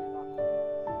 She will be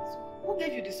back. Who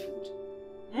gave you this food?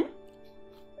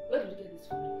 Where did you get this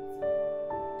food?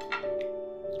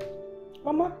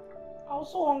 Mama, I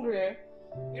was so hungry. Eh?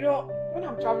 You know, when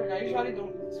I'm traveling, I usually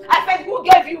don't eat. I said, who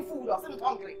gave you food? I said, I'm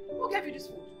hungry. Who gave you this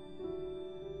food?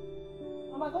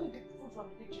 Mama, I got the food from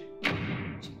the kitchen.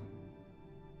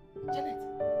 Janet,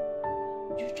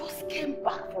 you just came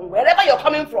back from wherever you're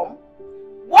coming from,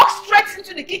 walked straight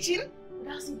into the kitchen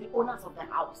without seeing the owners of the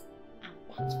house and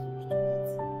bought food to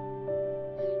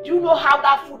eat. Do you know how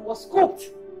that food was cooked?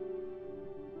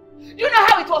 Do you know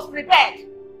how it was prepared?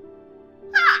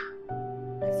 Ha!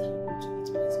 I said you want to eat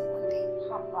poison one day.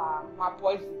 Papa, my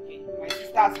boy's in my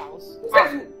sister's house. Who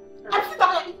said you? I'm still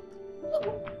talking.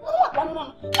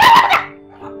 No.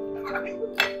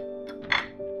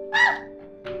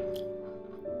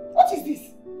 What is this?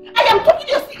 I am talking,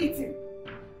 you're still eating.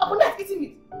 Upon that, eating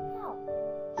meat. How?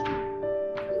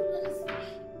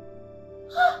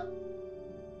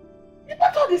 You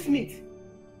packed all this meat?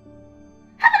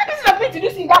 How many pieces of meat did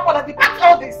you see in that pot that you packed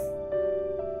all this?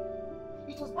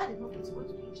 It was bad enough that you went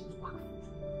to the kitchen to pack food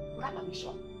without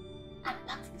permission and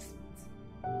packed this meat.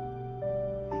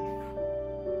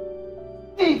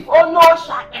 Thief! Oh no,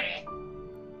 Shaggy!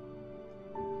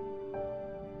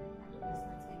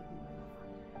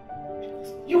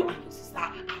 You and your sister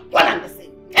are one and the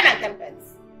same. 10 and 10 pence.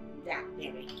 They are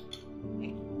very.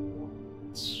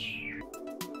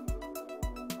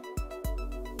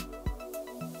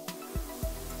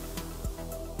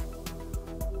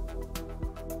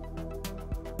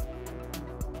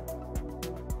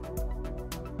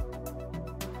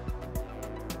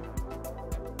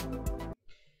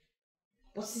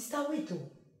 But sister, wait though.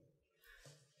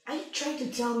 Are you trying to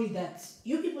tell me that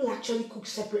you people actually cook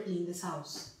separately in this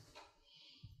house?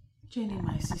 Jenny,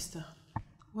 my sister,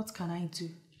 what can I do?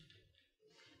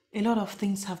 A lot of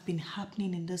things have been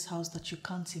happening in this house that you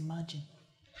can't imagine.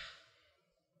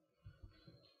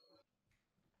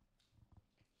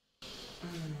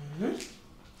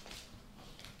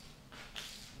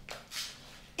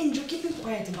 And you're keeping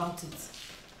quiet about it.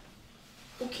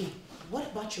 Okay, what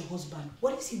about your husband?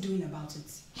 What is he doing about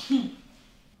it?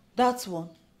 That's one.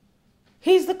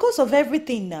 He's the cause of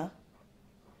everything now.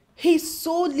 He's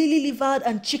so lily-livered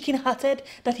and chicken-hearted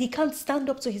that he can't stand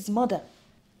up to his mother.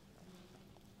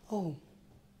 Oh,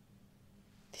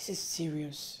 this is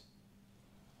serious.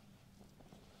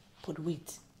 But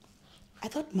wait, I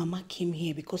thought Mama came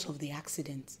here because of the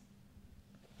accident.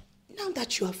 Now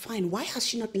that you are fine, why has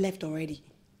she not left already?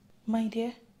 My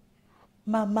dear,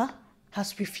 Mama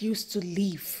has refused to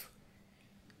leave.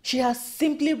 She has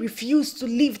simply refused to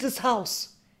leave this house.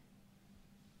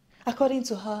 According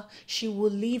to her, she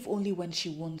will leave only when she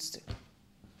wants to.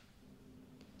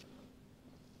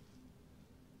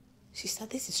 Sister,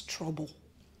 this is trouble.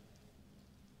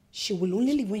 She will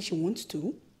only leave when she wants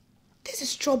to? This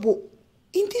is trouble.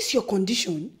 In this your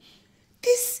condition?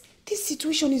 This This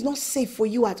situation is not safe for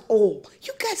you at all.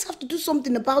 You guys have to do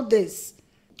something about this.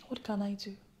 What can I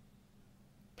do?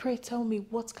 Pray tell me,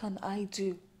 what can I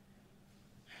do?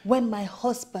 When my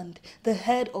husband, the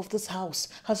head of this house,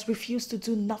 has refused to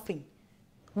do nothing,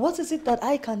 what is it that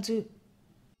I can do?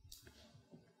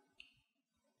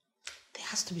 There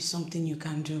has to be something you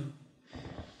can do.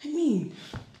 I mean,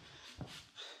 I'm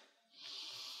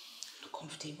not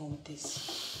comfortable with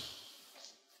this.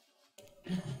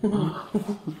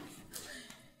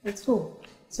 It's cool.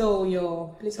 So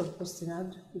your place of posting, how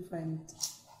do you find it?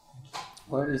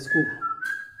 Well, it's cool.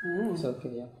 It's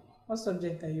okay, yeah. What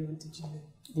subject are you even teaching them?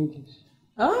 English.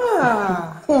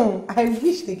 Ah, I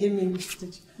wish they gave me English to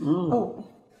teach. Oh,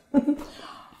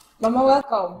 Mama,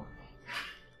 welcome.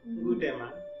 Good day,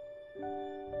 man.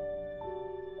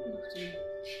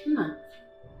 Nah,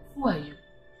 who are you?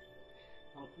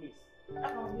 I'm Chris.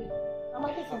 Mama,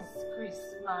 this is Chris,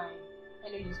 my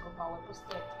fellow youth corps. We're posted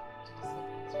to the second.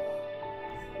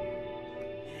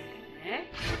 Eh?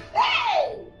 Hey!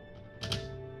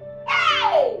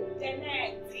 Hey!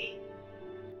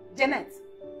 Janet!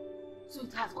 So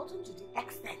it has gotten to the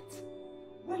extent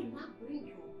where you now bring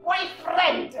your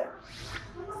boyfriend to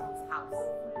Mama's house.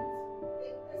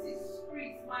 This is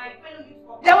Chris, my fellow youth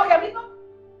corps. Are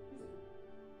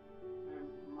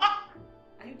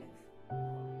you deaf?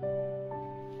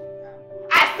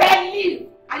 I said leave!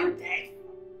 Are you deaf?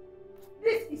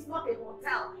 This is not a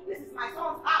hotel. This is my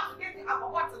son's house. You get it? I've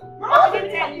forgotten. Mama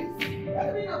didn't tell you.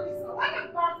 Why can't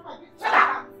you borrow my gift? Shut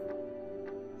up!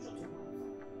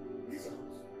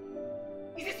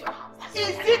 Is this your house?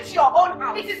 Is it your own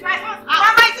house? It is my son's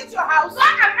house. Mama, is it your house? Go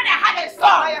and marry and have a son.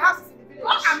 Your house is in the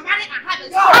village. Go and marry and have a son.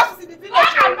 Your house is in the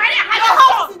village. Go and marry and have a son. Your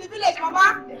house is in the village, Mama.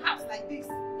 The house like this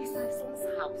is my son's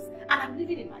house. And I'm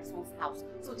living in my son's house.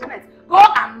 So, Janet, go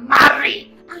and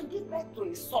marry and give birth to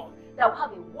a son that will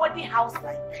have a worthy house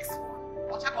like this one.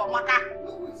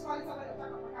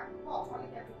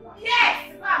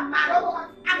 Yes! Go and marry.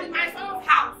 I'm in my son's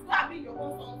house. Go and be your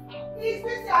own son's house. Is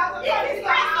this your house? It is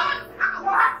my son's house.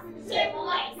 Your house is the same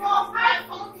place. Your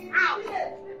house is house.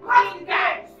 Doing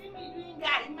guy. See me doing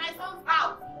guy in my son's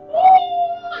house. Ooh!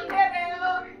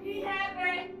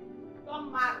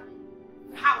 Don't marry.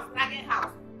 House, dragon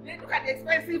house. Look at the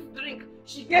expensive drink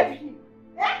she gave him.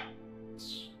 Eh?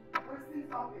 Wasting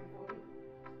something for me.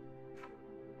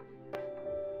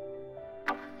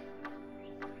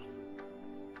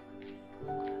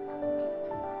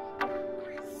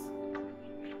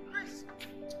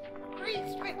 Chris,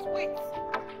 wait.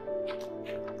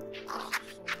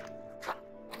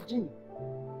 Jimmy,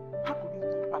 how could you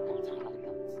come back and tell like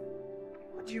that?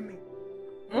 What do you mean?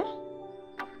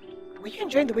 Were you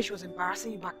enjoying the way she was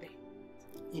embarrassing you back there?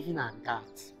 Even at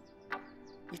that,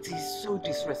 it is so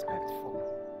disrespectful.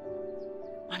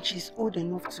 And she's old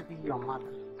enough to be your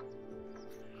mother.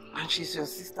 And she's your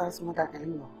sister's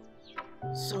mother-in-law.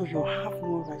 So you have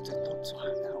no right to talk to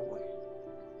her that way.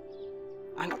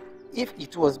 And if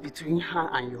it was between her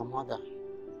and your mother,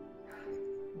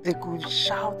 they could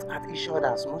shout at each other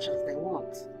as much as they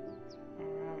want.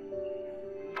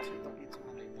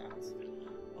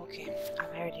 Okay,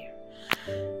 I've heard you.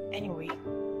 Anyway,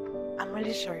 I'm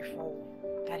really sorry for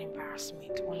that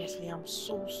embarrassment. Honestly, I'm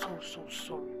so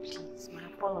sorry. Please, my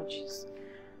apologies.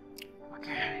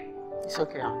 Okay, it's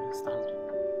okay, I understand.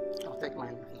 I'll take my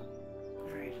leave now.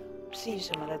 Alright, see you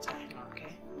some other time,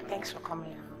 okay? Thanks for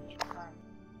coming around.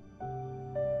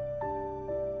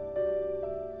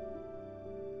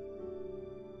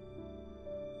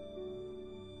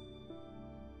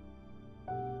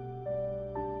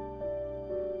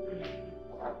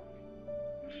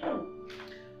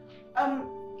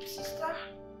 Sister,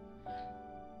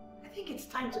 I think it's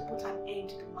time to put an end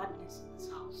to the madness in this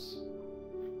house.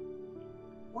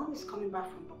 Mom is coming back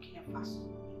from Burkina Faso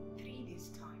in 3 days'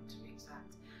 time, to be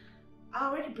exact. I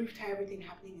already briefed her everything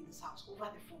happening in this house over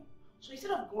the phone. So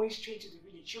instead of going straight to the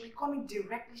village, she'll be coming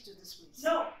directly to this place.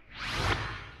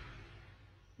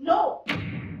 No!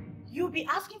 You'll be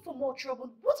asking for more trouble.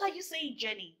 What are you saying,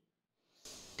 Jenny?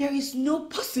 There is no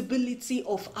possibility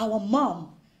of our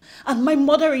mom and my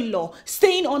mother-in-law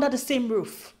staying under the same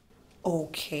roof.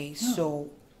 Okay,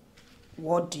 so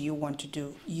what do you want to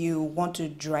do? You want to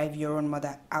drive your own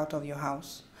mother out of your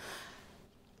house?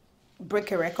 Break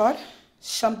a record?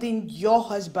 Something your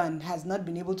husband has not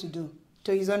been able to do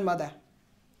to his own mother?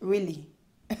 Really?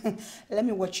 Let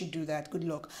me watch you do that. Good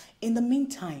luck. In the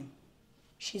meantime,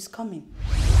 she's coming.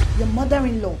 Your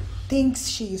mother-in-law thinks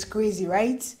she is crazy,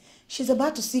 right? She's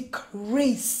about to see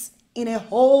craze in a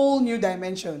whole new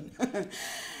dimension.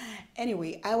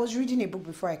 Anyway, I was reading a book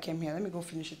before I came here. Let me go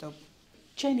finish it up.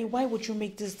 Jenny, why would you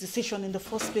make this decision in the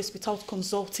first place without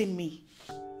consulting me?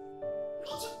 You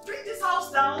want to bring this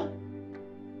house down?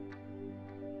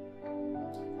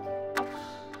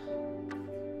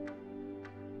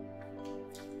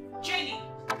 Jenny!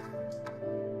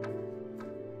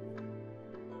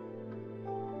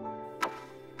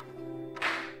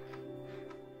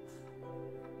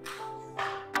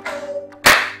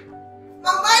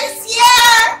 Mama is here!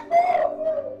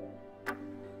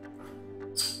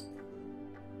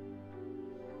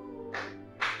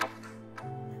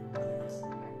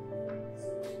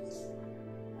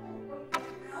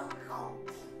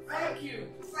 Thank you.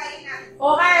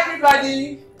 Oh, hi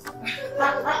everybody.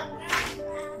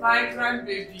 My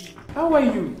grandbaby. How are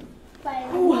you? Fine.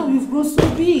 Oh, wow, you've grown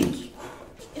so big.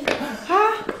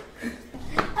 Huh?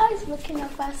 How is Burkina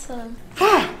Faso?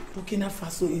 Ha! Burkina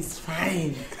Faso is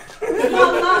fine.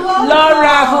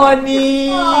 Laura, honey.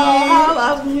 Oh,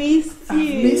 I've missed you.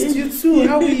 I've missed you too.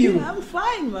 How are you? I'm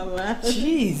fine, Mama.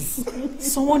 Jeez.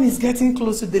 Someone is getting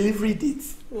close to delivery date.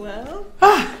 Well.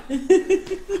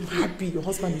 I'm happy your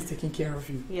husband is taking care of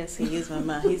you. Yes, he is,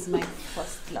 Mama. He's my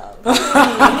first love.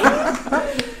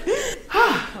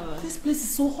 This place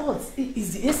is so hot.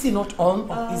 Is the AC not on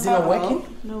or is it not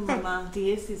working? No, Mama.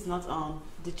 The AC is not on.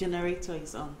 The generator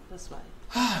is on. That's why.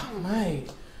 Ah, my.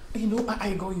 You know,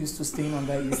 I got used to staying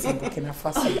under AC in Burkina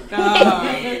Faso.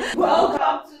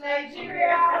 Welcome to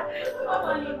Nigeria!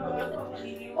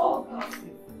 Oh, God.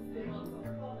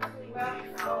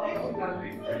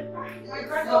 My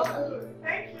granddaughter.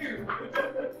 Thank you.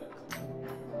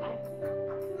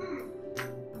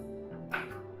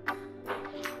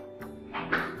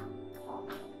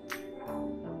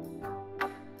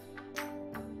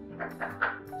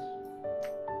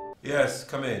 Yes,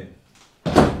 come in.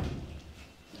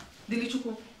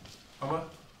 Dilichuku, Mama?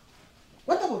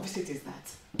 what type of visit is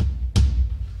that?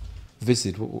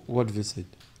 Visit? What visit?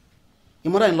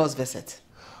 Your mother-in-law's visit.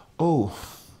 Oh,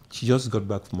 she just got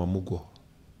back from Amugo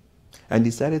and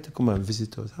decided to come and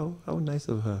visit us. How nice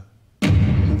of her.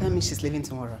 That means she's leaving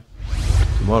tomorrow.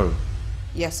 Tomorrow?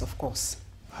 Yes, of course.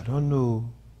 I don't know.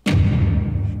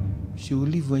 She will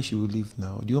leave when she will leave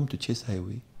now. Do you want me to chase her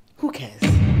away? Who cares?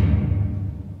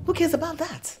 Who cares about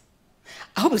that?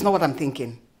 I hope it's not what I'm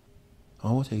thinking.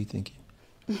 Oh, what are you thinking?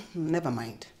 Never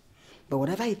mind. But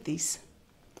whatever it is,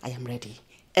 I am ready.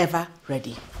 Ever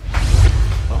ready.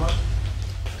 Mama?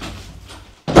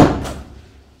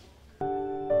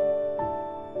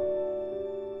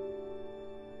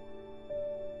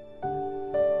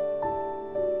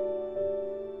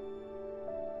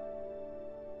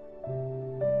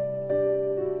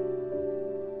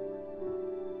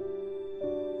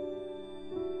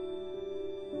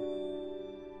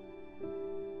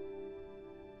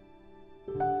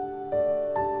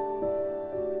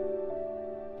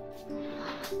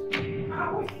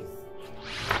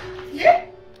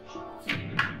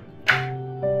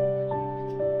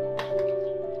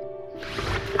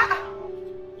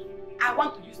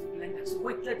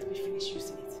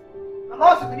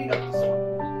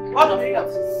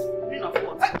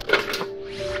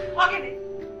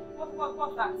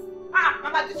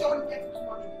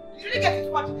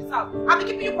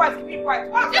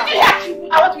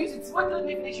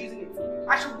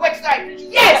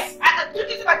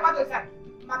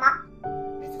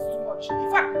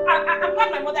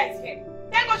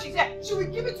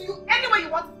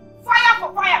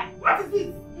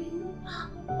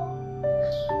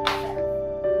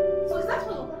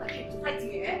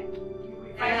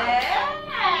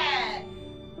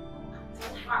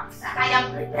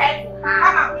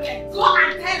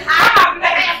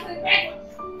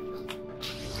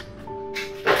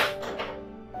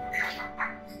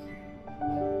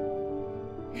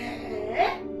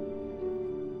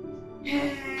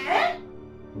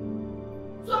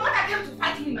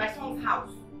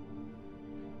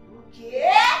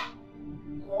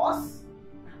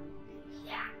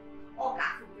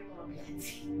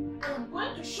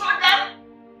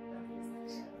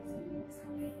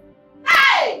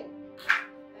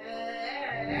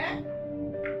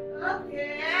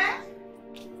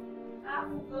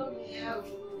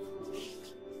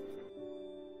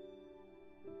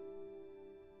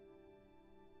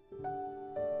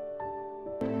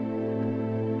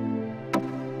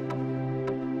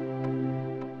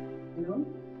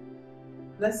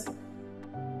 Bless.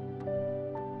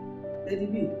 Lady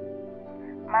B.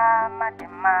 Mama de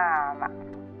mama.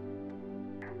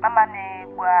 Mama ne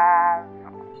was.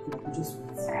 Just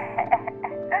wait.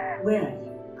 Where are you?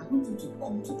 I want you to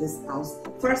come to this house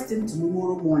first thing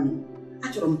tomorrow morning.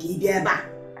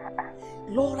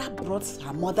 Laura brought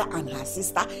her mother and her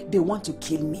sister. They want to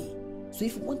kill me. So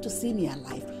if you want to see me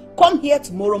alive, come here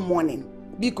tomorrow morning.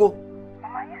 Biko.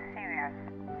 Mama, are you serious?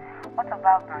 What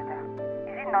about brother?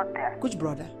 not there? Which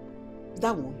brother?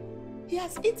 That one. He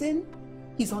has eaten.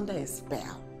 He's under a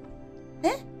spell.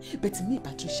 Eh? But me,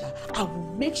 Patricia, I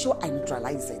will make sure I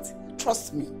neutralize it.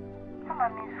 Trust me. Mama,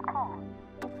 I'm in school.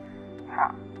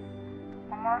 Ha.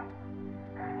 Mama,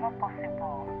 it's not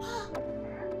possible.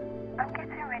 I'm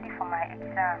getting ready for my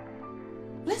exams.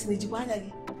 Listen,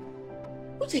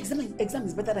 which exam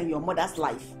is better than your mother's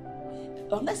life?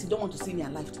 Unless you don't want to see me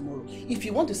alive tomorrow. If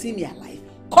you want to see me alive,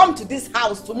 come to this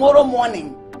house tomorrow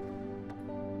morning.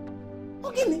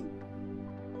 Okay, me.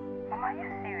 Mama, are you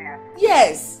serious?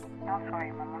 Yes. Don't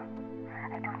worry, Mama.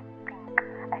 I don't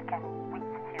think I can wait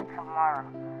till tomorrow.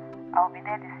 I'll be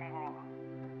there this evening.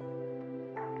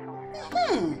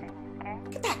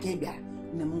 Okay?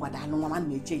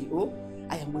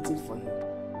 I am waiting for you.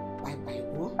 Bye-bye.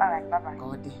 Oh? Alright, bye-bye.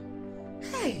 God.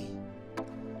 Hey.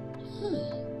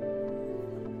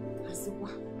 Asiwa.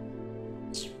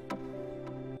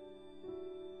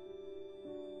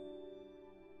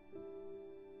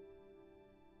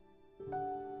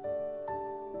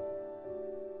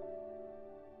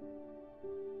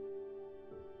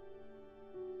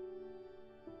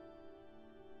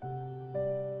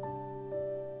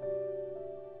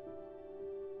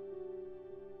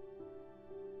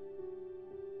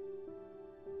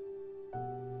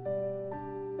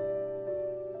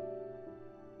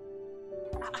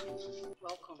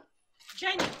 Welcome.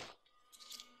 Jenny,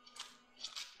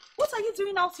 what are you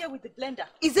doing out here with the blender?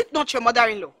 Is it not your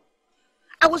mother-in-law?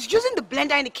 I was using the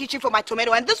blender in the kitchen for my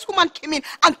tomato and this woman came in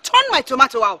and turned my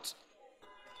tomato out.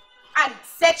 And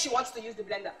said she wants to use the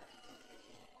blender.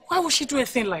 Why would she do a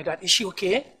thing like that? Is she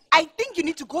okay? I think you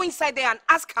need to go inside there and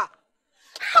ask her.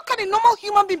 How can a normal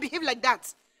human being behave like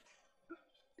that?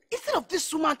 Instead of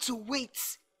this woman to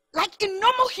wait, like a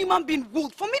normal human being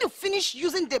would, for me to finish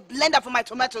using the blender for my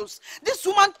tomatoes, this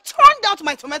woman turned out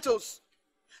my tomatoes.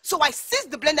 So I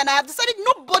seized the blender and I have decided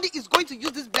nobody is going to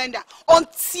use this blender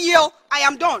until I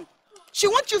am done. She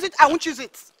won't use it, I won't use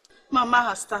it. Mama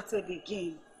has started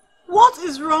again. What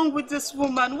is wrong with this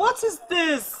woman? What is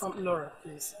this? Laura,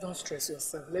 please, don't stress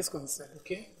yourself. Let's go inside,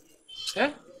 okay?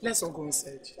 Eh? Let's all go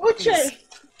inside. Uche,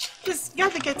 please,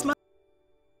 get the gate man.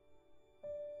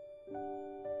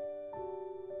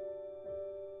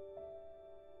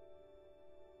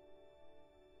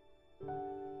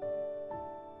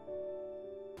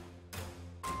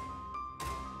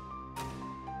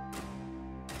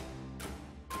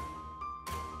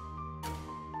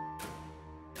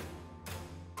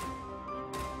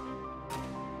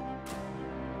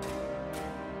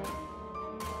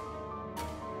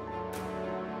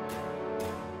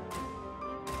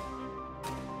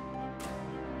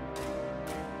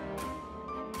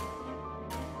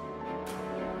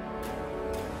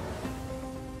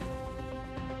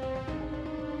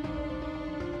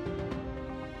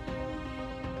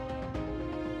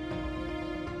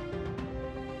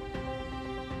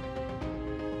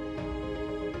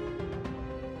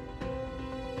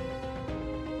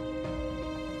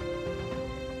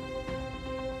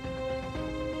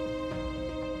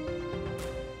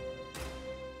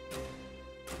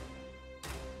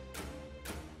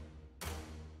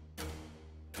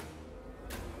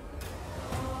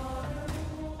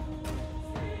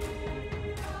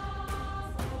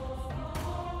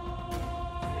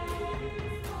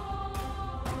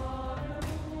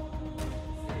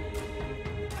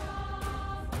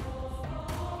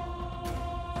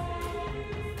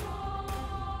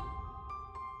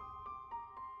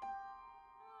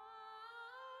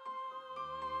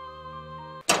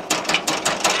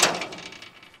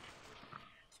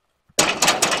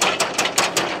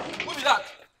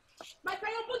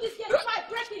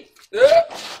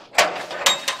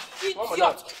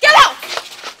 Idiot! Get out!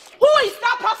 Who is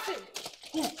that person?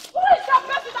 Who is that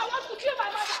person that wants to kill my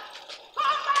mother?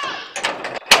 Come on!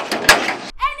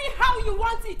 Anyhow you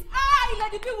want it,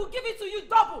 Lady B will give it to you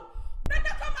double.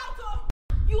 Better come out, though.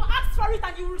 You asked for it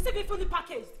and you receive it fully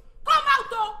packaged. Come out,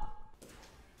 though.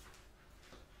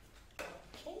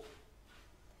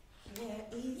 Where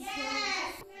is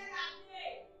yes!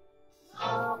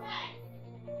 Oh.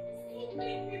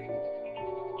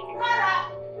 Where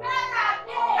are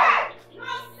they?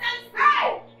 Nonsense!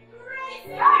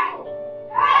 Crazy! Where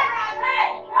are they?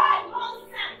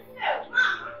 Nonsense!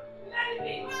 Mama! Let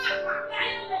me be!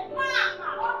 Mama!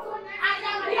 Mama! I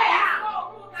am here!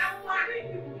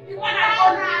 When I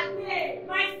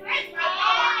my friends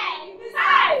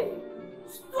are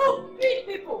stupid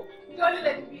people! You only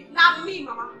let it be. Not me,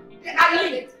 Mama.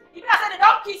 Even I said they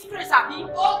don't kiss Grace, Abi,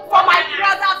 for my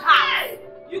brother's house.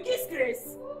 You kiss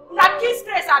Grace? Not kiss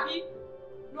Grace, Abi?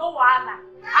 No wahala.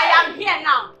 I am here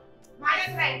now. My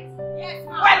friend. Yes,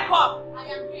 ma'am. Welcome. I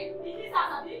am here. Is this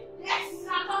Asabi? Yes. It's a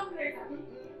long place, Abi.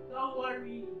 Don't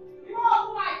worry. You won't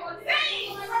open my for say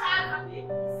for my brother Asabi.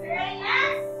 Say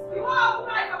yes. You won't open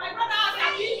my for my brother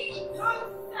Asabi.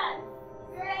 Nonsense.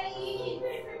 Say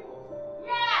it.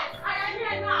 Yes, I am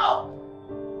here now.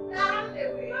 They are running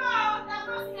away. No, they are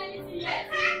not seeing anything yet.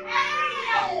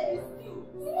 Hey, you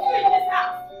in this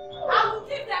house. I will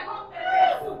give them up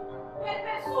pepper soup.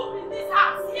 Pepper soup in this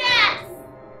house. Yes.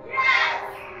 Yes.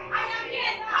 I am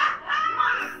here now.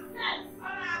 Nonsense.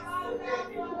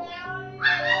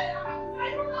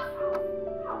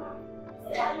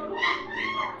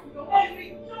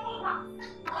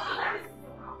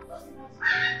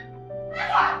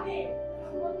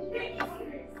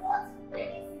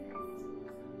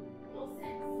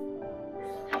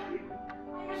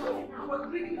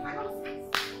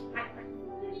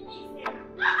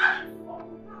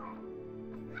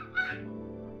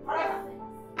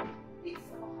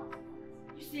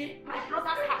 You see, my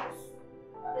brother's house.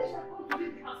 They shall come to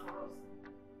build the house for us.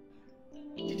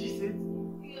 Did you say it?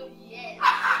 Yes.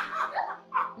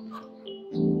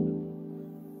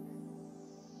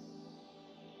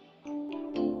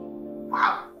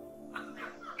 Wow.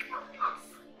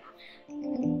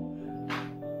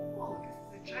 Oh, this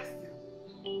is interesting.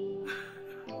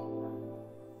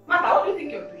 Martha, what do you think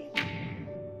you're doing?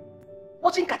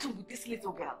 Watching cartoon with this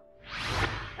little girl?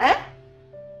 Eh?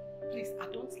 Please, I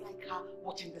don't like her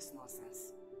watching this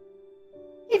nonsense.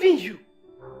 Even you,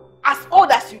 as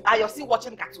old as you are, you're still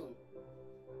watching cartoon.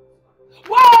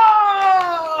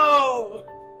 Whoa!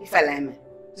 Ifeleme,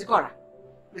 Zikora,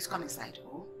 please come inside.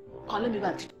 Oh, come, let me go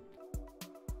and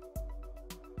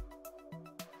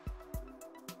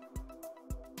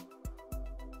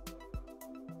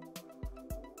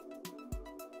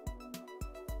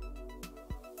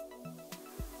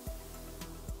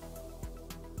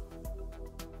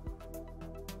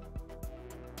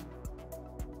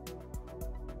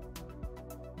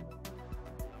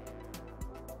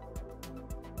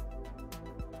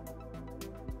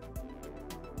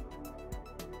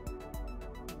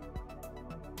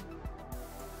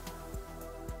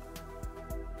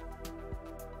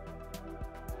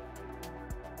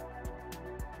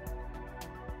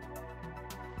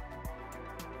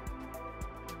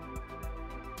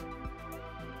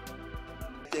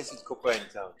With Copper in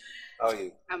town. How are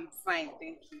you? I'm fine,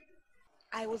 thank you.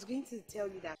 I was going to tell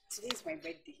you that today is my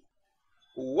birthday.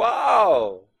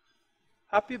 Wow!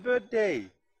 Happy birthday!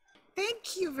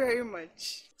 Thank you very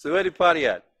much. So where the party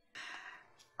at?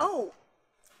 Oh,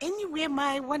 anywhere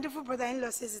my wonderful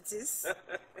brother-in-law says it is.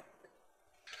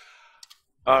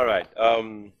 All right.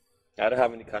 I don't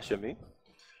have any cash on me.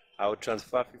 I will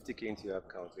transfer 50K into your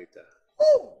account later.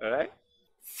 Oh! All right?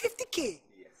 50K?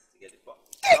 Yes, to get the party.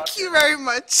 Thank you very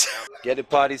much. Get the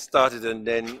party started and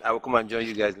then I will come and join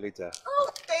you guys later. Oh,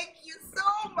 thank you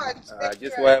so much.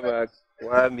 Just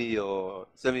wire me or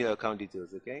send me your account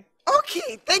details, okay?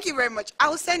 Okay, thank you very much. I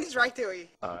will send it right away.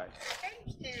 All right.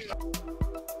 Thank you.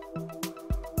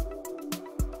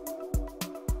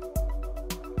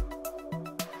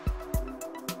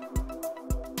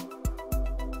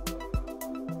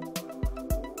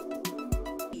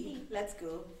 Let's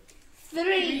go.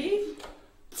 3,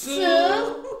 2,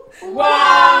 1.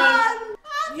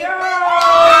 Yo!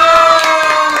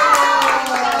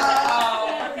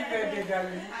 Happy birthday,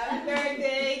 darling. Happy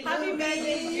birthday. Happy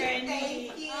birthday,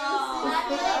 Jenny.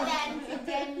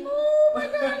 Thank you. Oh, my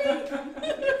darling.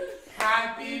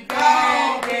 Happy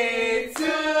birthday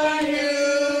to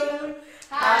you.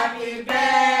 Happy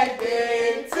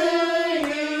birthday to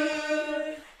you.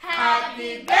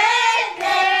 Happy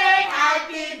birthday.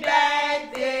 Happy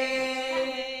birthday.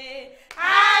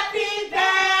 Happy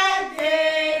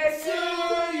birthday to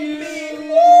you.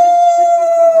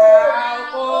 How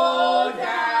old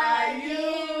are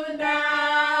you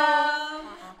now?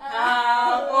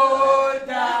 How old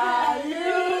are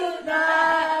you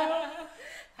now?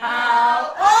 How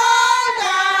old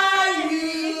are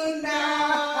you now?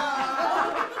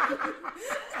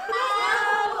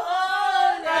 How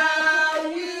old are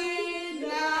you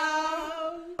now?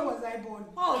 When was I born?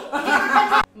 Oh.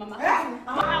 Mama.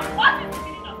 Mama, what is the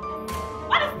meaning of this?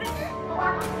 What is this?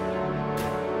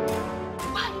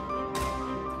 Why?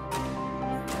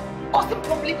 What's the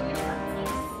problem with this?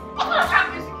 What kind of child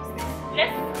music is this?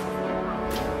 Yes?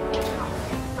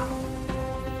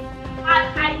 I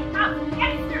have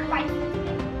every right.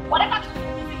 Whatever to do,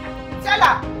 tell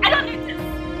her. I don't need this.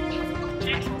 It's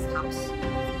Jackson's house.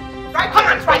 Right? Come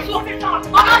and try to open it out.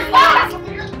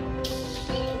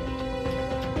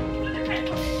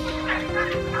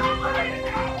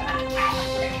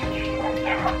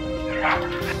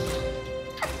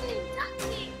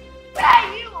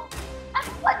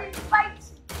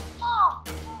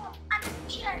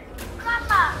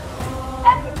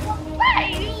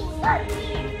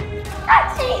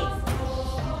 Touch it!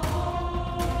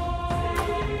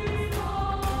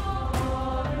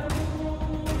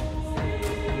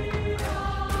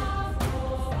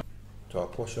 To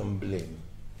apportion blame.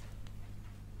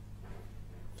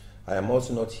 I am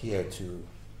also not here to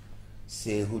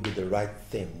say who did the right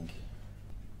thing,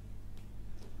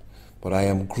 but I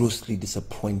am grossly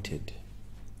disappointed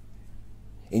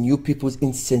in you people's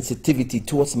insensitivity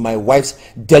towards my wife's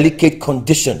delicate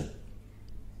condition.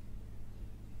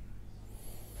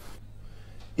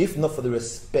 If not for the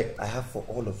respect I have for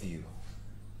all of you,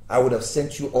 I would have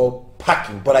sent you all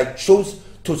packing, but I chose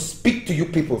to speak to you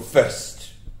people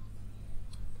first.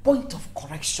 Point of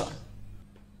correction.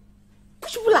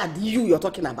 Which people are you're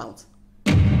talking about?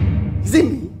 Is it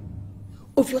me?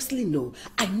 Obviously no.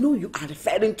 I know you are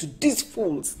referring to these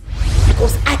fools.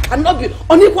 Because I cannot be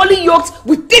unequally yoked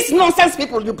with these nonsense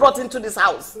people you brought into this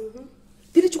house.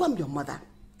 Didn't you want your mother?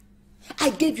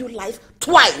 I gave you life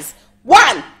twice.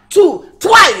 1, 2,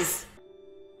 twice.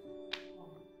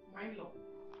 My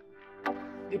lord,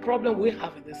 the problem we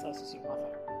have in this house is your mother.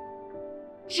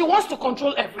 She wants to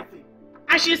control everything.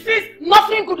 And she sees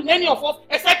nothing good in any of us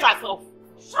except herself.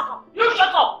 Shut up! You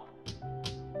shut up!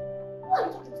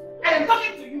 I am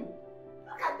talking to you.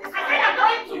 Look at this. I said I'm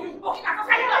talking to you. Okay, I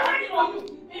said I'm talking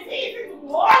to you. Is it easy to do?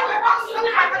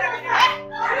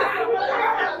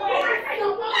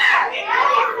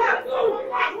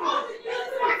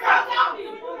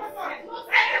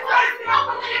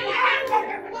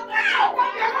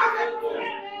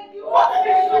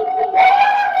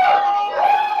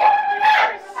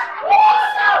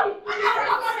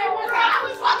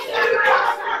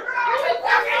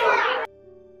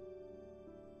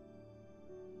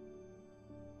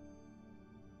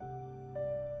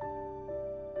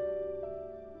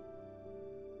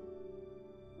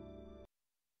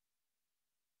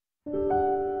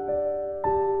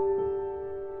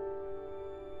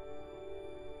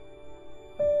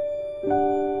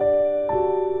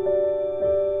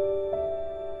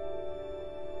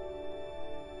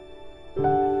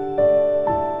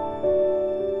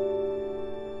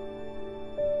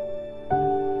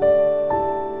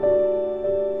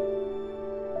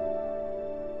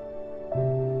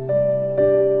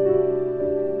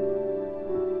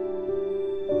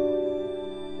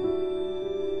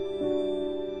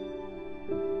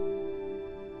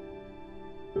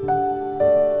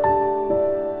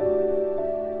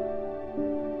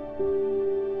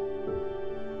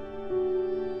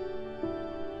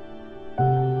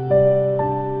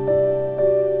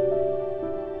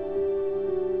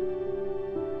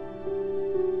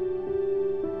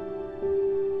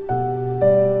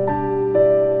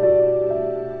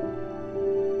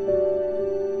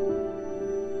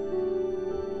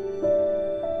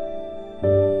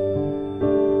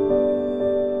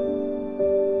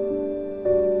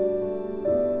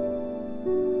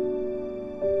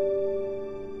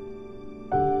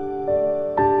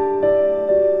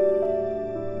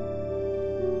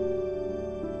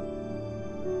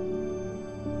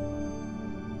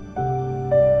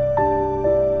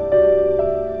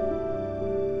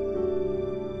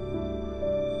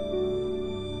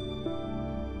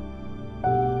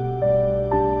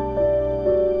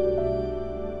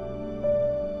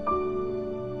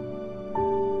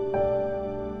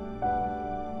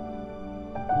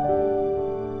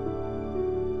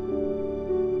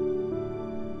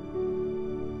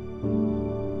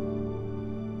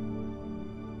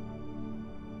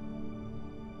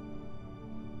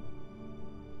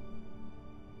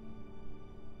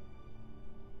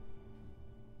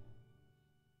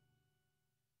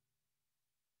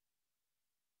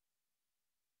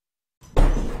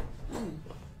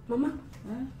 Mama?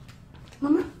 Huh?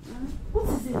 Mama? Huh? What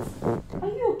is it? Are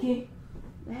you okay?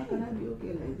 How can I be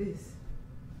okay like this?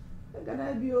 How can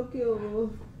I be okay? Oh,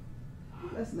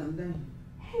 less than I'm dying.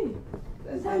 Hey,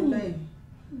 less than I'm dying.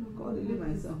 God deliver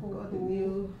my son. God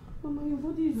deliver. Mama, your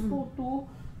body is hot too.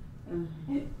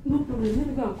 Hey, no problem. Let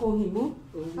me go and call him. Oh?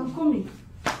 I'm coming.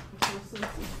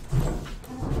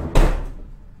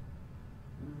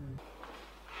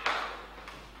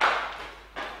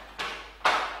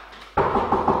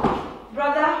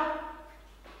 Brother?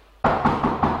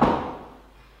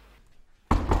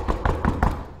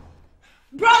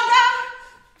 Brother?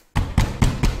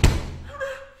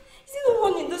 Is there no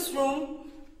one in this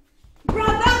room?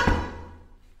 Brother?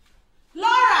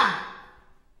 Laura?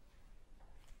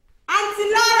 Auntie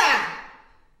Laura?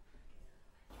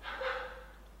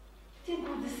 Didn't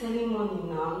put this early morning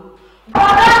now.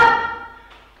 Brother?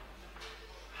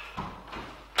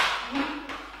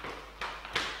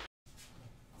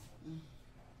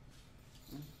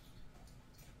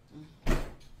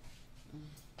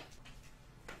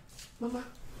 Mama.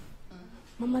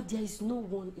 Mama, there is no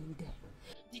one in there.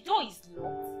 The door is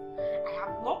locked. I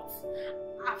have knocked.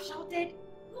 I've shouted.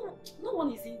 No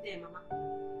one is in there, Mama.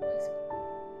 Where is it?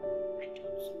 I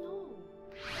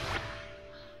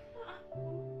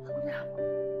don't know.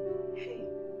 Hey,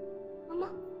 Mama.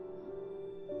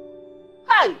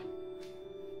 Hi.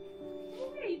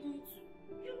 What are you doing to?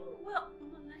 You know well,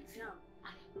 Mama likes you. I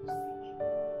am not sick.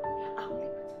 I only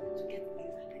pretended to get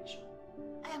his attention.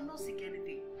 I am not sick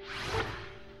anything.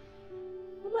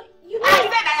 Mama, you know. I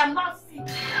said I am not sick.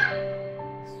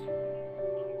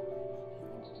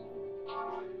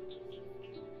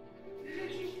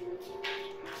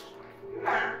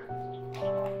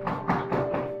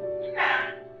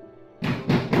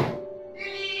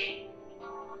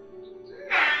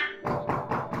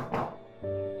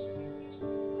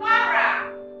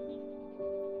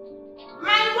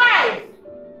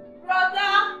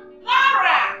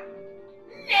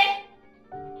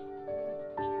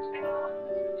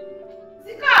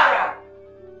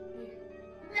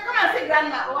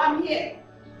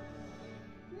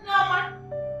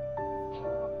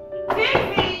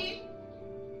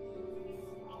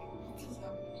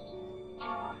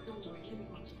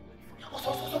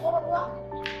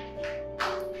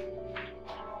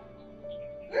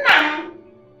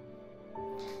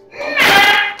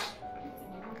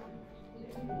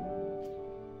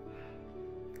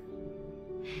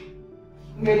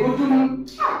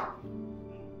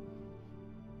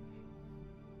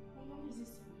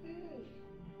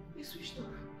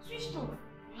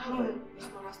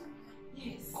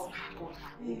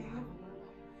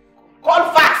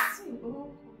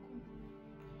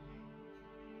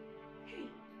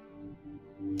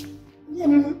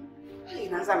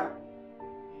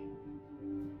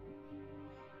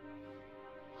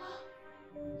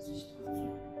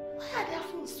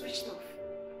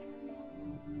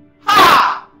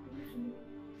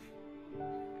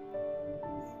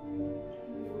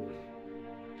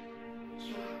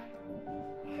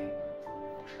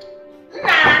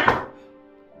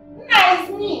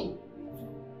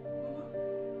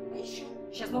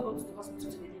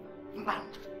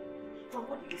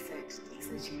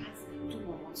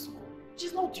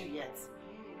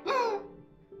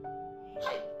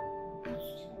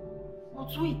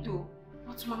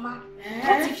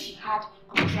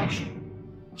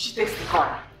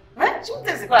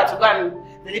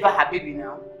 Deliver her baby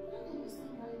now.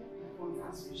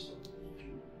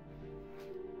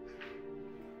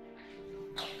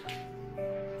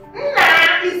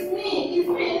 Nna, it's me,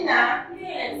 Nna.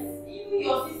 Yes, even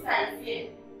your sister is here.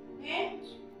 Eh?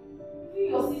 Even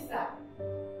your sister.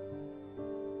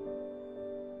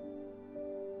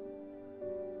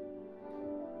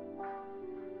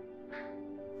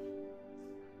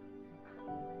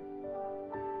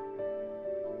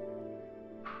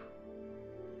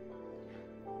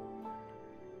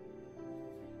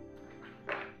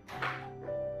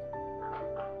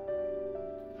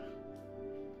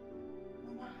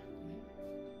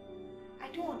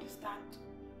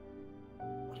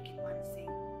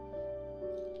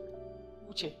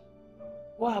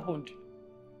 What happened?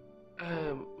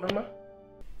 Mama?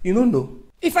 You don't know?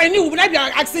 If I knew, would I be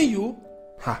asking you?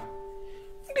 Ha!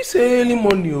 This early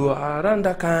morning, around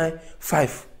that kind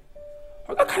 5.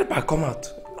 I got carry back come out.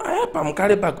 I help him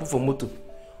carry back for motor.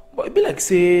 But it be like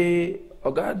say,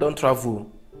 Oga don't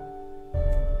travel.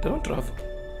 They don't travel.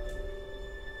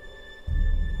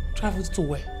 Travel to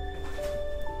where?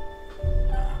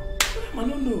 I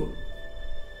don't know.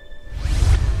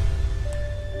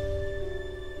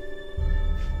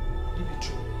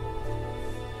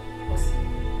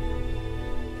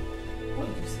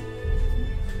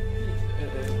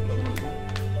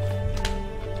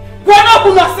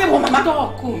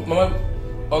 Mama,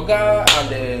 Oga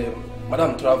and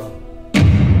Madam travel.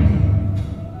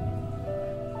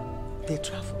 They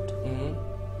traveled? Mm-hmm.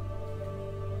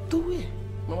 To where?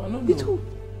 Mama, no. With who?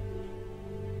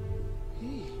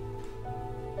 Hey.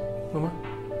 Mama,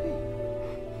 hey.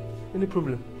 Any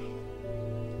problem?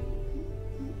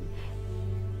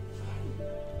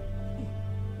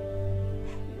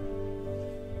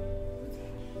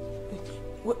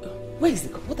 Where is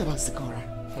what about Sikora?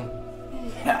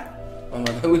 Mama,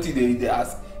 what did they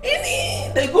ask?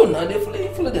 They go now, they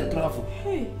follow them travel.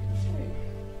 Hey.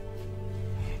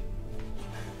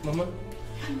 Mama,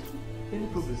 any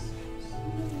problems?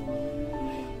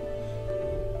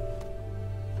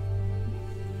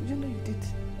 You know you did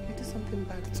something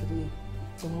bad to me.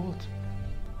 Mama, what?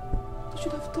 You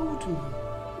should have told me.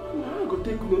 Mama, I go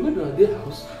take you, maybe at their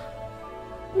house.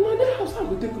 Mama, their house, I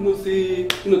go take you, say,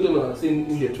 say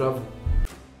in their travel.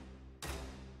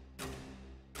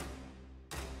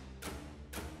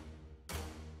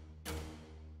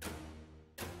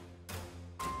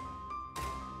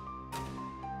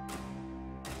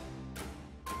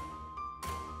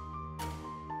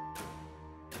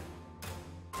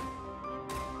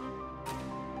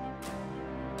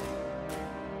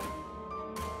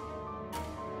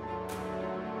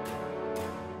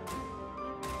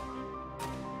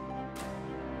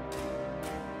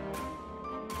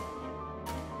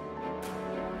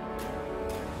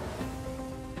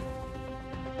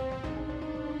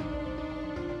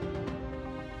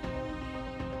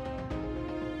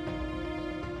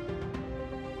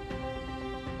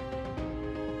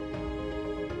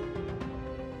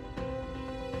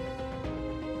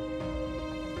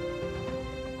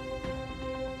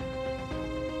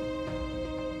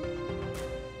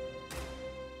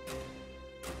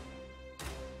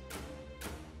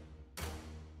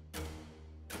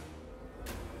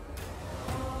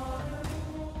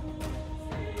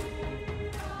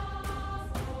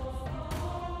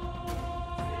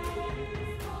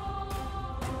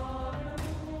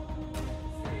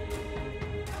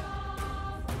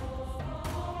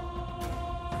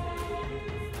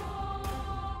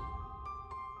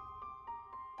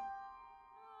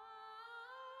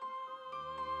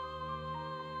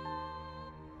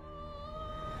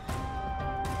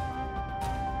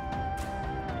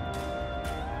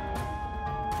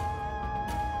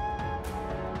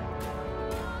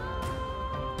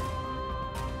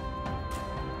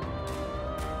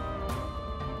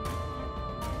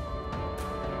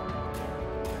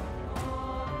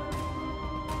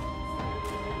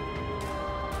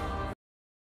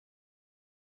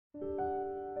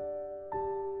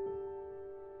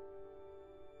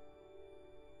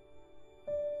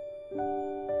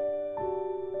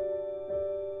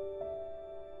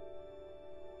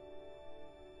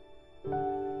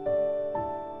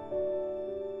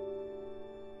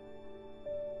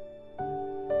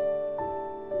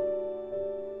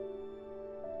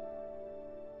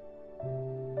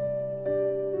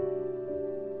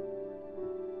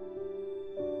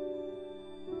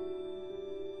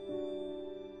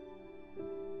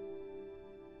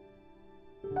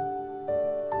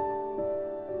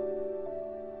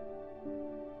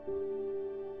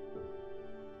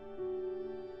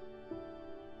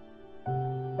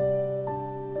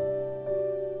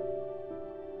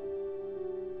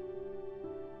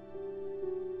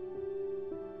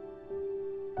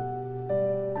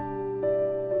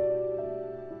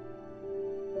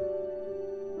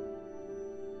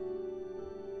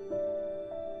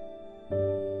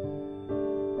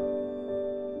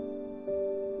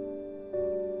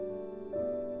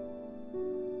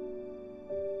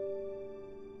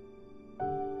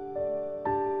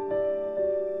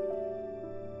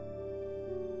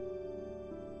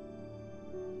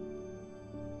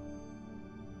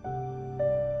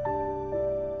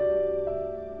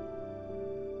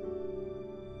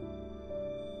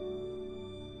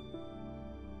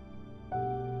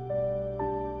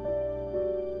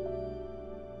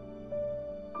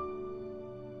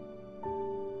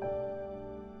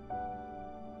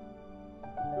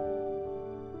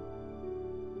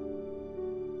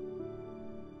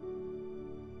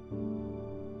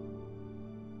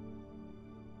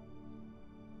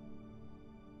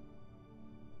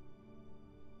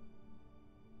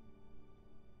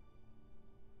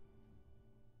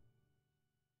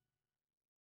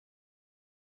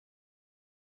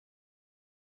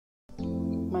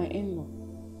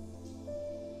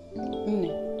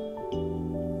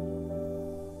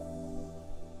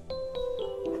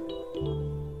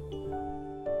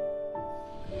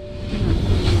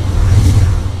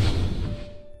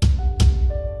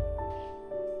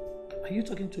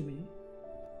 to me?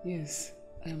 Yes,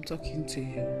 I am talking to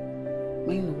you.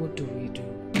 My in-law, what do we do?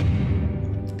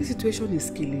 This situation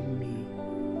is killing me.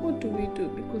 What do we do?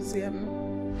 Because I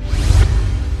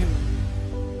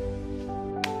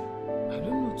don't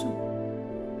know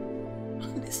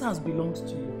too. This house belongs to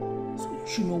you, so you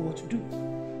should know what to do.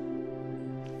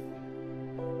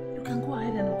 You can go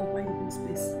ahead and occupy the whole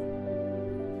space.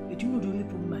 But you know the only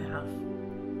problem I have?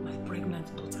 My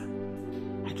pregnant daughter.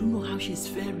 I don't know how she's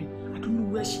faring. I don't know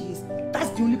where she is. That's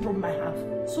the only problem I have.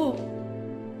 So,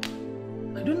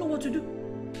 I don't know what to do.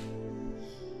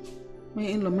 My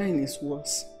in-law, mine is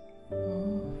worse.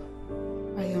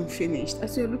 I am finished.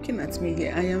 As you're looking at me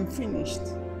here, I am finished.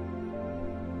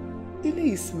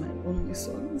 Dele is my only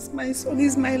son. It's my son.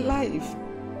 It's my life.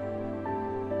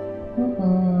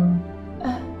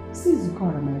 Since you call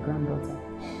her my granddaughter,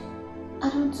 I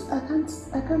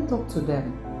can't talk to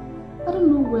them. I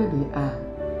don't know where they are.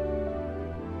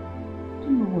 I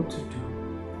don't know what to do.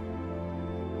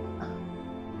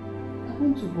 I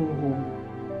want to go home.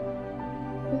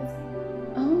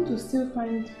 But I want to still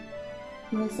find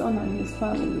my son and his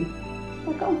family.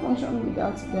 I can't function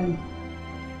without them.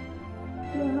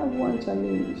 I have one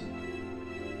challenge.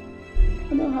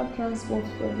 I don't have transport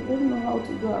fare. I don't know how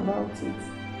to go about it.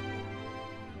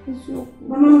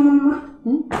 Mama,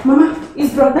 Mama,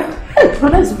 it's brother.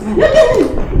 Brother is fine.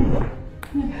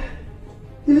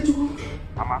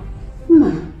 Mama.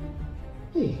 Nah.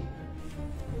 Hey,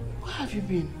 where have you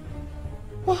been?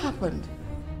 What happened?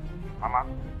 Mama,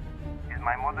 is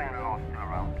my mother-in-law still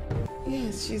around?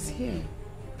 Yes, she's here.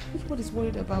 Everybody's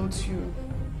worried about you.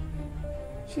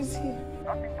 She's here.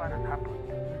 Nothing bad has happened.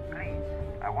 Please,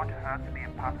 I want her to be a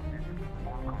part of this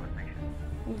phone conversation.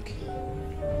 Okay.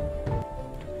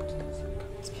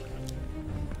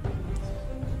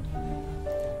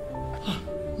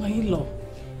 My in-law,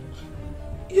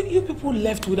 you people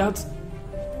left without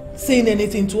saying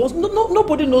anything to us.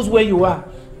 Nobody knows where you are.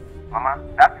 Mama,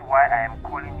 that's why I am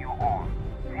calling you all.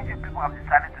 Since you people have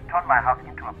decided to turn my house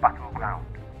into a battleground,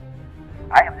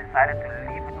 I have decided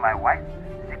to live with my wife,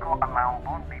 Zico, and my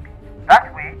unborn baby.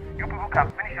 That way, you people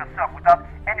can finish yourself without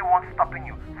anyone stopping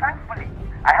you. Thankfully,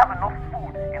 I have enough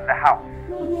food in the house.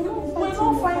 We're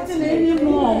not fighting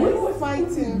anymore. We're not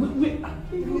fighting.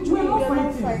 We're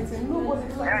not fighting.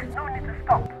 Nobody's There is no need to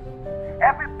stop.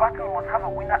 Every battle must have a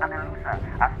winner and a loser.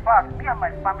 As far as me and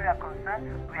my family are concerned,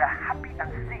 we are happy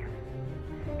and safe.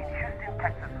 In Houston,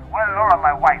 Texas, where Laura,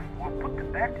 my wife, will put to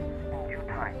bed in due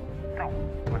time. So,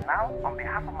 for now, on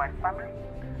behalf of my family,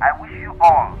 I wish you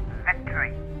all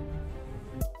victory.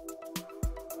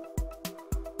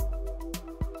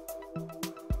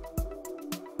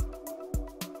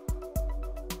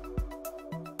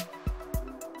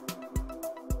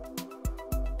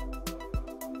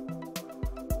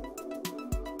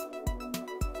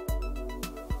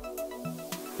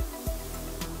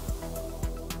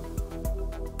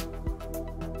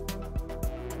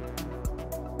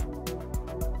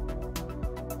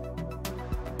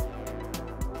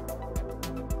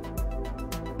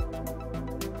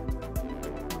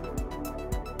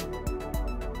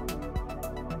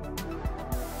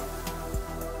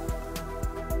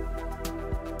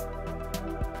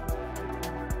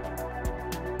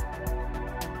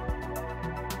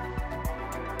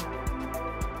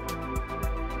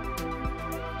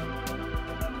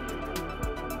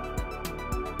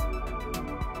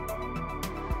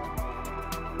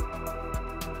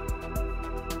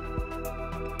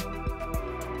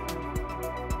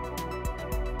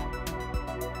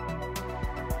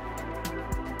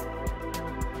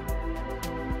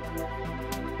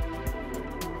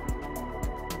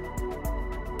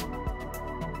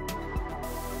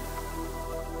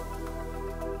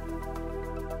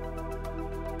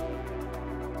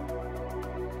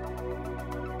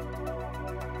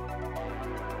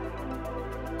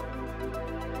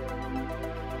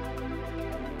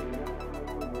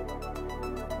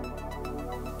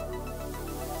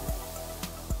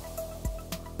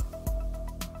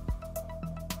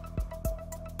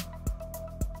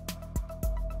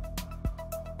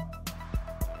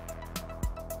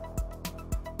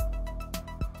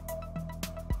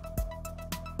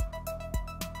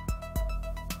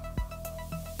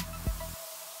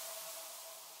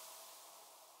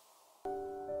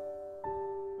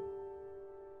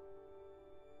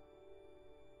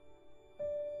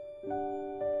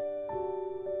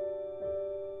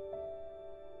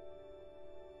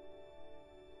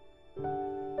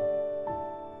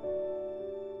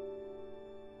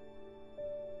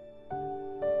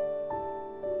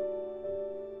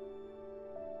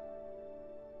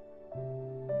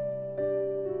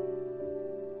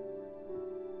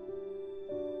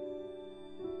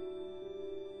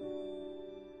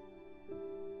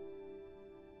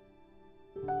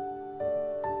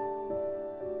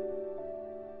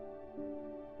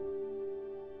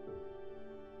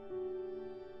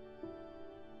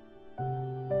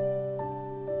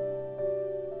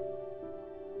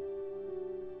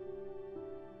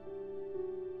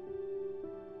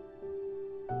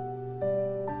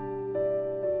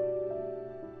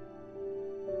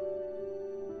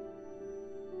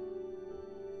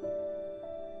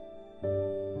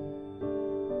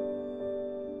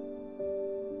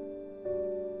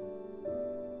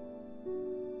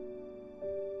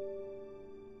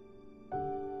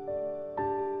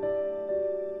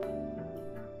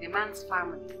 man's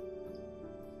family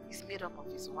is made up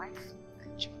of his wife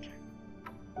and children.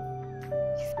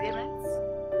 His parents,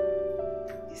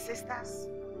 his sisters,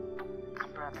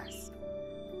 and brothers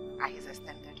are his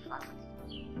extended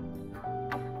family.